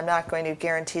harder, and I'm not going to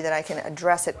guarantee that I can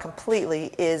address it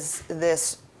completely, is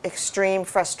this extreme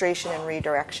frustration and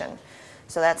redirection.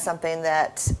 So that's something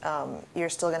that you're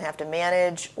still going to have to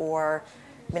manage, or,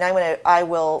 I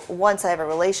will, once I have a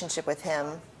relationship with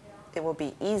him, it will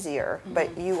be easier,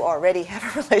 but you already have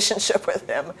a relationship with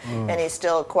him, and he's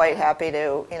still quite happy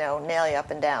to, nail you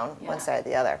up and down one side or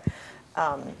the other.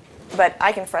 But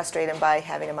I can frustrate him by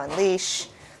having him on leash,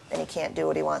 and he can't do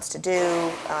what he wants to do,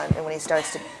 and when he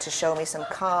starts to show me some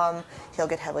calm, he'll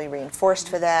get heavily reinforced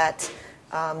for that.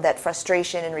 That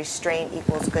frustration and restraint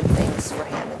equals good things for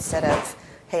him instead of,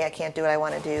 hey, I can't do what I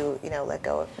want to do, let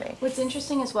go of me. What's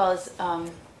interesting as well is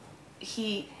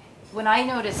when I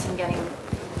notice him getting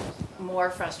more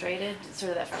frustrated, sort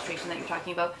of that frustration that you're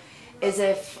talking about, is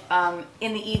if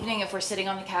in the evening, if we're sitting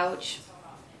on the couch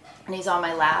and he's on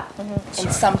my lap and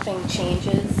something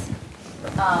changes, due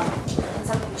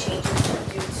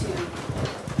to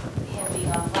him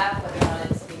being on the lap, whether or not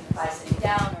it's by sitting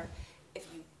down, or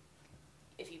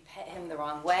if you pet him the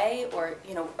wrong way, or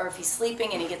or if he's sleeping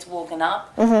and he gets woken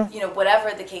up,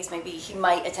 whatever the case may be, he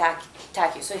might attack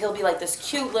you. So he'll be like this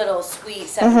cute little sweet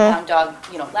 7-pound dog,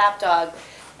 lap dog,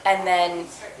 and then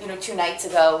 2 nights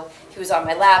ago he was on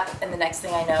my lap, and the next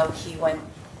thing I know he went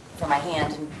for my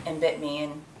hand and bit me,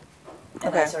 and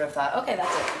I sort of thought, okay,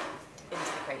 that's it, into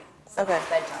the crate. So it's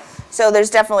bedtime. So there's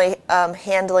definitely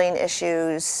handling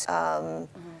issues. There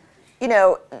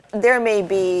may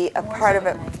be a part of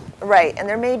it. Right, and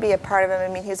there may be a part of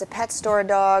him. He's a pet store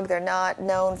dog. They're not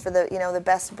known for the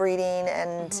best breeding,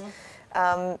 and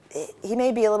he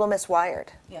may be a little miswired.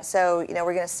 Yeah. So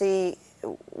we're going to see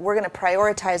we're going to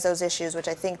prioritize those issues, which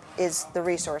I think is the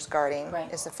resource guarding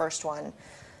is the first one.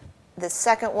 The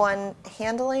second one,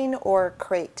 handling or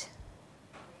crate?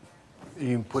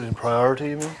 You put in priority,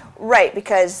 you mean? Right,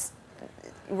 because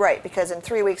in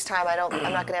 3 weeks' time, I'm not going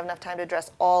to have enough time to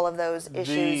address all of those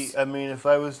issues. I mean, if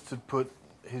I was to put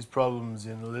his problems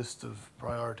in a list of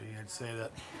priority, I'd say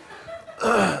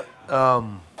that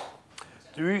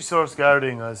the resource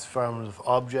guarding as forms of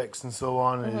objects and so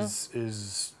on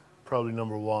is probably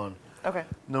number one. Okay.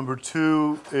 Number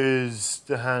two is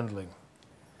the handling.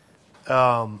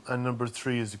 And number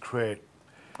three is the crate.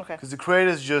 Okay. Because the crate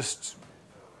is just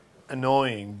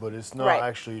annoying, but it's not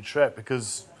actually a threat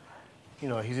because, you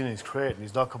know, he's in his crate and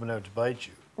he's not coming out to bite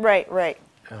you. Right, right.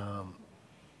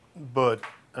 But,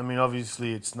 I mean,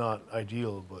 obviously it's not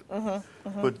ideal, but,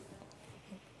 but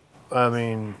I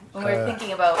mean... When we're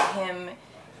thinking about him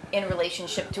in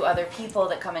relationship to other people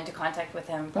that come into contact with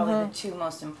him, probably the two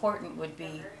most important would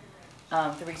be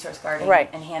the resource guarding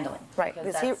and handling. Right.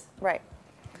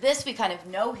 This we kind of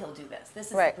know he'll do this. This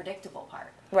is the predictable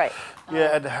part. Right.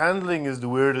 Yeah, and the handling is the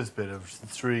weirdest bit of the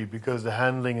three because the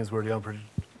handling is where the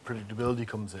unpredictability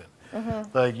comes in.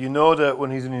 Like, you know that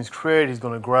when he's in his crate, he's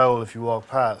going to growl if you walk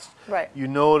past. Right. You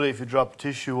know that if you drop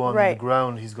tissue on the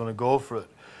ground, he's going to go for it.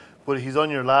 But he's on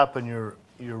your lap and you're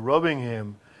rubbing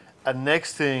him, and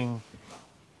next thing,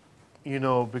 you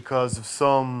know, because of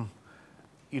some,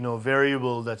 you know,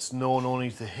 variable that's known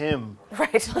only to him.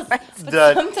 Right. But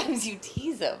sometimes you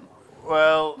tease him.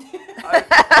 Well,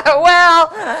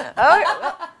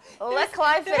 Well, let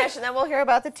Clive finish, and then we'll hear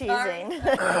about the teasing.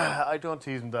 I don't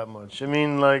tease him that much. I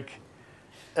mean, like...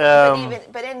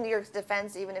 but in your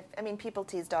defense, even if, I mean, people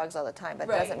tease dogs all the time, but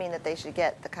it doesn't mean that they should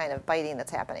get the kind of biting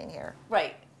that's happening here.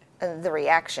 Right. And the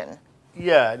reaction.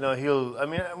 Yeah, no, he'll... I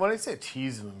mean, when I say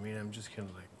tease him, I mean, I'm just kind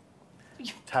of like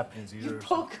tapping his ear or something.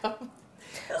 Poke him.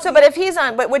 So, but if he's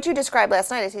on, but what you described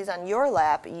last night is he's on your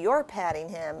lap, you're patting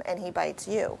him, and he bites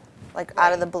you, like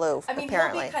out of the blue, I mean,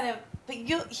 apparently. he'll be kind of, but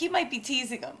he might be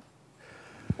teasing him.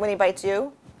 When he bites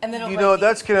you? And then you know,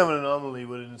 that's kind of an anomaly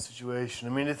within the situation.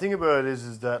 I mean, the thing about it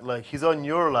is that, like, he's on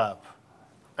your lap,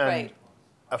 and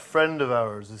a friend of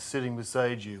ours is sitting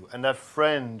beside you, and that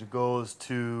friend goes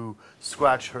to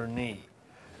scratch her knee,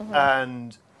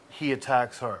 and he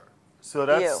attacks her. So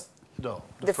that's... You. No,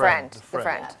 The friend.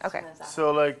 Yeah, Okay.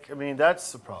 So, like, I mean,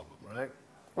 that's the problem, right?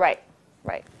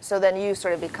 Right. So then you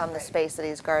sort of become the space that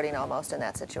he's guarding almost in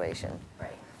that situation. Right.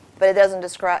 But it doesn't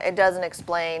describe. It doesn't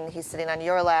explain. He's sitting on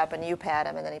your lap and you pat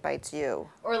him and then he bites you.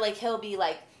 Or like he'll be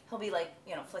like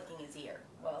you know, flicking his ear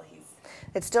while he's.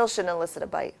 It still shouldn't elicit a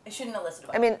bite. It shouldn't elicit a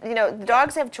bite. I mean, you know,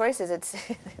 dogs have choices.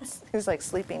 He's like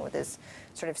sleeping with his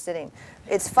sort of sitting.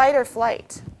 It's fight or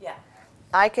flight. Yeah.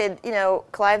 I could, you know,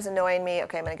 Clive's annoying me.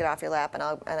 Okay, I'm gonna get off your lap and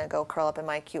I go curl up in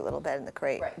my cute little bed in the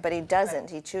crate. Right. But he doesn't.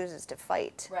 He chooses to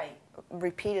fight. Right.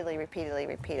 Repeatedly.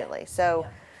 So,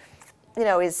 you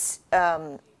know,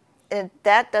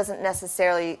 that doesn't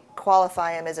necessarily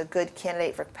qualify him as a good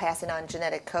candidate for passing on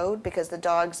genetic code because the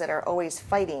dogs that are always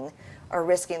fighting are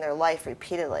risking their life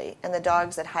repeatedly. And the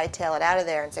dogs that hightail it out of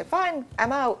there and say, fine,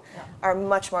 I'm out, are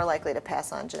much more likely to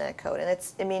pass on genetic code. And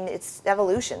it's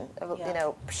evolution, you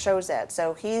know, shows that.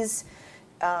 So he's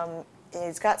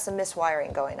got some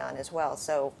miswiring going on as well.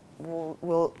 So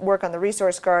we'll work on the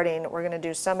resource guarding. We're going to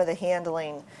do some of the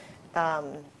handling.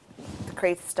 The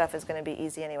crate stuff is going to be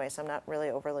easy anyway, so I'm not really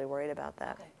overly worried about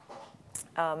that.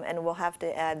 Okay. And we'll have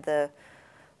to add the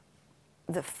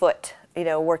foot, you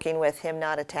know, working with him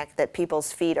not attack, that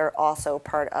people's feet are also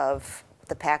part of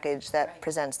the package that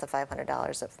presents the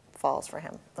 $500 that falls for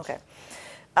him. Okay.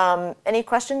 Any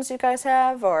questions you guys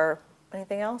have or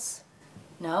anything else?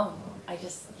 No, I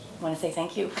just want to say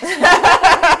thank you.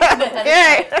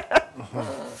 Okay.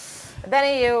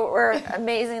 Benny, you were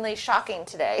amazingly shocking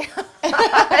today.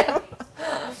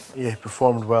 Yeah, he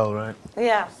performed well, right?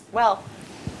 Yeah, well,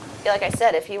 like I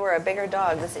said, if he were a bigger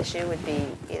dog, this issue would be,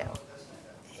 you know,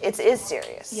 it is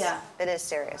serious. Yeah. It is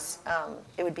serious.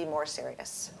 It would be more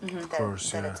serious than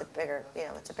it's a bigger, you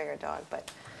know, it's a bigger dog.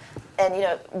 But, and you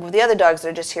know, the other dogs that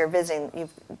are just here visiting,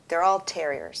 they're all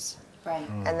terriers. Right.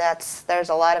 And there's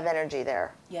a lot of energy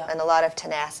there. Yeah. And a lot of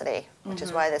tenacity, which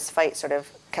is why this fight sort of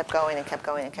kept going and kept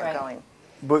going and kept going.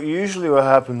 But usually what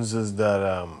happens is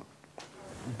that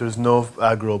there's no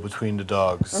aggro between the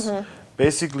dogs.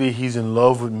 Basically, he's in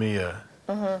love with Mia,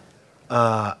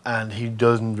 and he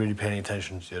doesn't really pay any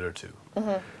attention to the other two.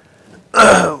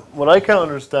 What I can't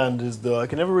understand is, though, I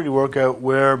can never really work out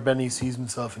where Benny sees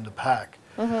himself in the pack.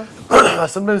 I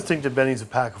sometimes think that Benny's a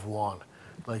pack of one,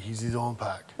 like he's his own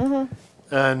pack.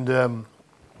 And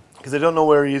because I don't know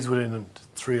where he is within the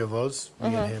three of us,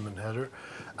 me and him and Heather.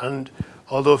 And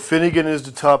Although Finnegan is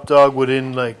the top dog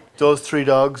within like those 3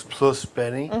 dogs plus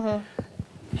Benny,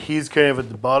 he's kind of at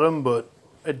the bottom, but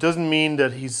it doesn't mean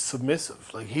that he's submissive.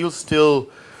 Like he'll still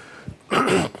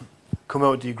come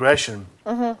out with the aggression,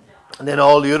 and then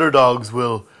all the other dogs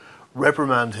will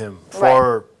reprimand him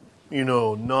for, you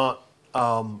know, not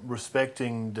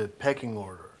respecting the pecking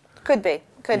order. Could be.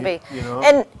 You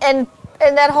know?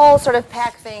 And that whole sort of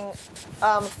pack thing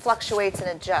fluctuates and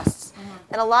adjusts.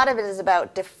 And a lot of it is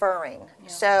about deferring. Yeah.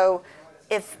 So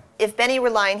if Benny were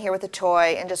lying here with a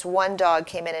toy and just one dog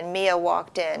came in and Mia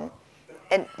walked in,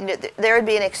 and you know, there would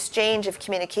be an exchange of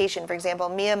communication. For example,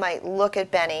 Mia might look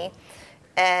at Benny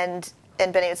and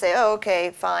Benny would say, oh,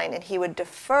 okay, fine. And he would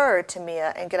defer to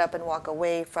Mia and get up and walk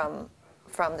away from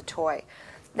the toy.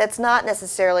 That's not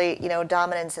necessarily, you know,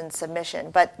 dominance and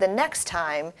submission. But the next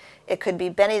time, it could be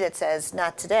Benny that says,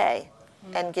 not today,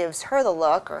 and gives her the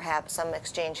look, or some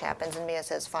exchange happens, and Mia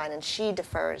says, fine, and she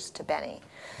defers to Benny.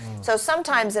 So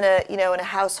sometimes in a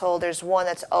household, there's one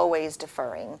that's always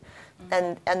deferring,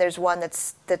 and there's one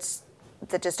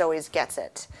that just always gets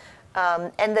it.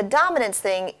 And the dominance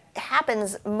thing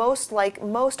happens most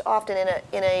often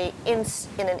in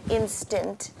an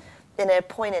instant, in a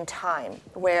point in time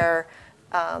where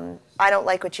I don't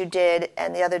like what you did,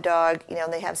 and the other dog, you know,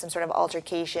 they have some sort of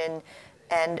altercation,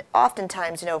 and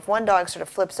oftentimes, you know, if one dog sort of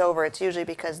flips over, it's usually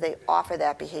because they offer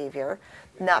that behavior,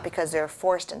 not because they're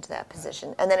forced into that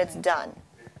position, and then it's done.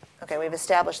 Okay, we've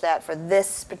established that for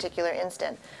this particular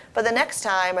instant. But the next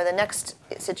time or the next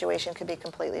situation could be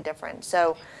completely different.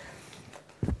 So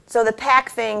the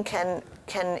pack thing can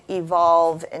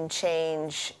evolve and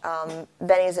change.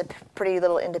 Benny's a pretty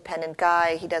little independent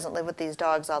guy. He doesn't live with these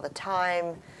dogs all the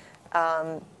time.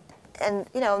 And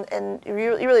you know, and you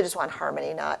really just want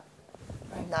harmony, not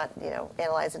you know,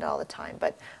 analyze it all the time.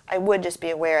 But I would just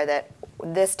be aware that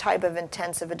this type of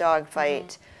intensive a dog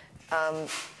fight,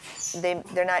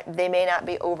 they may not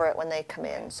be over it when they come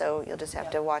in. So you'll just have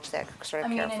to watch that sort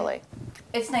of carefully.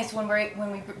 It's nice when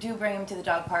we do bring him to the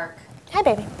dog park. Hi,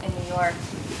 baby. In New York,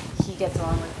 he gets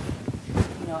along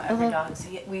with, you know, every dog. So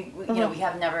we you know, we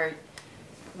have never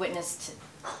witnessed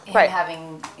him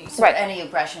having any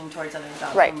aggression towards other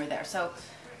dogs when we're there. So,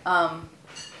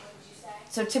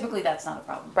 so typically that's not a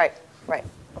problem. Right.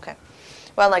 Okay.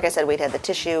 Well, like I said, we'd had the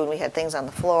tissue and we had things on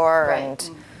the floor, and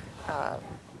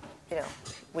you know,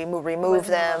 we removed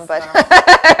them, but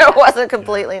it wasn't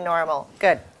completely normal.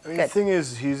 Good. I mean, the thing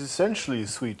is, he's essentially a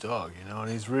sweet dog, you know,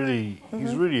 and he's really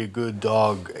a good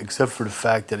dog, except for the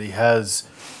fact that he has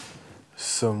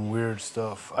some weird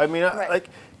stuff. I mean, like,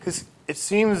 because it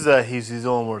seems that he's his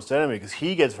own worst enemy, because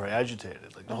he gets very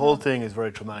agitated. Like the whole thing is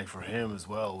very traumatic for him as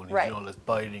well, when he's doing all this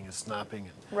biting and snapping.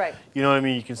 And, you know what I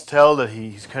mean? You can tell that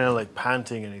he's kind of like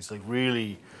panting, and he's like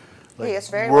really like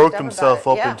worked himself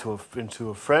up into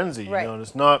a frenzy. You know, and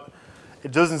it's not.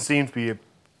 It doesn't seem to be a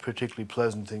particularly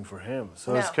pleasant thing for him.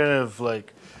 So it's kind of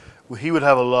like, he would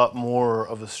have a lot more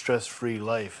of a stress-free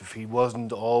life if he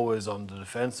wasn't always on the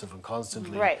defensive and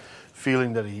constantly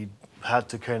feeling that he had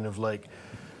to kind of like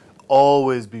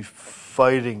always be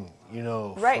fighting, you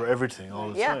know, for everything all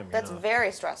the time. Yeah, that's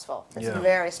very stressful. It's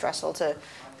very stressful to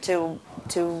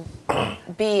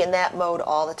be in that mode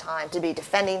all the time, to be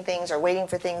defending things or waiting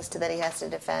for things that he has to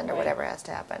defend or whatever has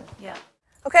to happen. Yeah.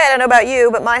 Okay, I don't know about you,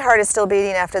 but my heart is still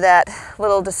beating after that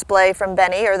little display from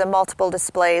Benny, or the multiple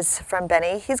displays from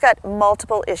Benny. He's got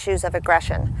multiple issues of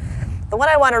aggression. The one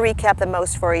I want to recap the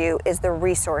most for you is the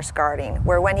resource guarding,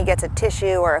 where when he gets a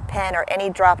tissue or a pen or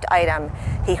any dropped item,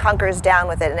 he hunkers down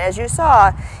with it. And as you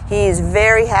saw, he's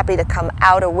very happy to come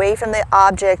out away from the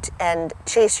object and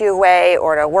chase you away,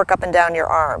 or to work up and down your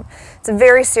arm. It's a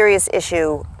very serious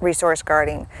issue, resource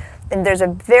guarding. And there's a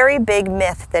very big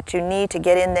myth that you need to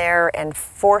get in there and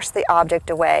force the object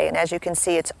away. And as you can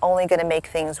see, it's only going to make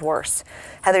things worse.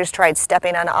 Heather's tried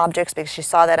stepping on objects because she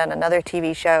saw that on another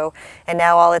TV show. And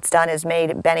now all it's done is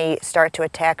made Benny start to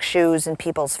attack shoes and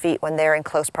people's feet when they're in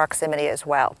close proximity as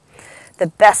well. The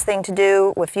best thing to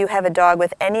do if you have a dog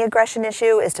with any aggression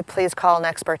issue is to please call an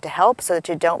expert to help so that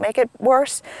you don't make it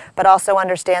worse, but also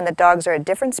understand that dogs are a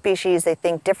different species. They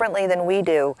think differently than we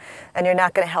do, and you're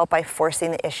not going to help by forcing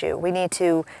the issue. We need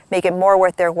to make it more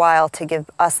worth their while to give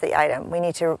us the item. We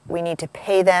need to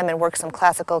pay them and work some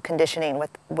classical conditioning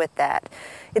with that.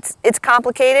 It's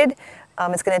complicated.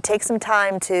 It's going to take some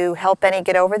time to help Benny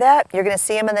get over that. You're going to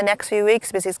see him in the next few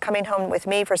weeks because he's coming home with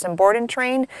me for some board and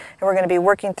train, and we're going to be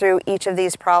working through each of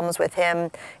these problems with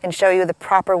him and show you the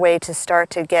proper way to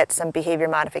start to get some behavior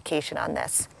modification on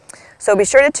this. So be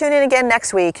sure to tune in again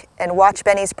next week and watch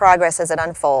Benny's progress as it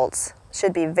unfolds.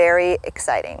 Should be very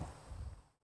exciting.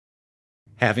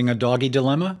 Having a doggy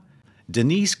dilemma?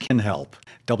 Denise can help.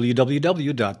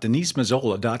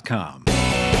 www.denisemazzola.com.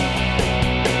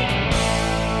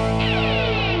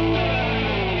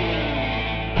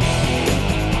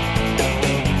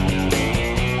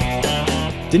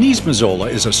 Denise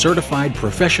Mazzola is a certified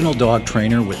professional dog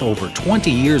trainer with over 20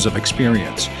 years of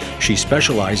experience. She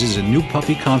specializes in new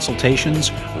puppy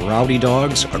consultations, rowdy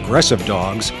dogs, aggressive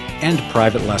dogs, and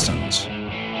private lessons.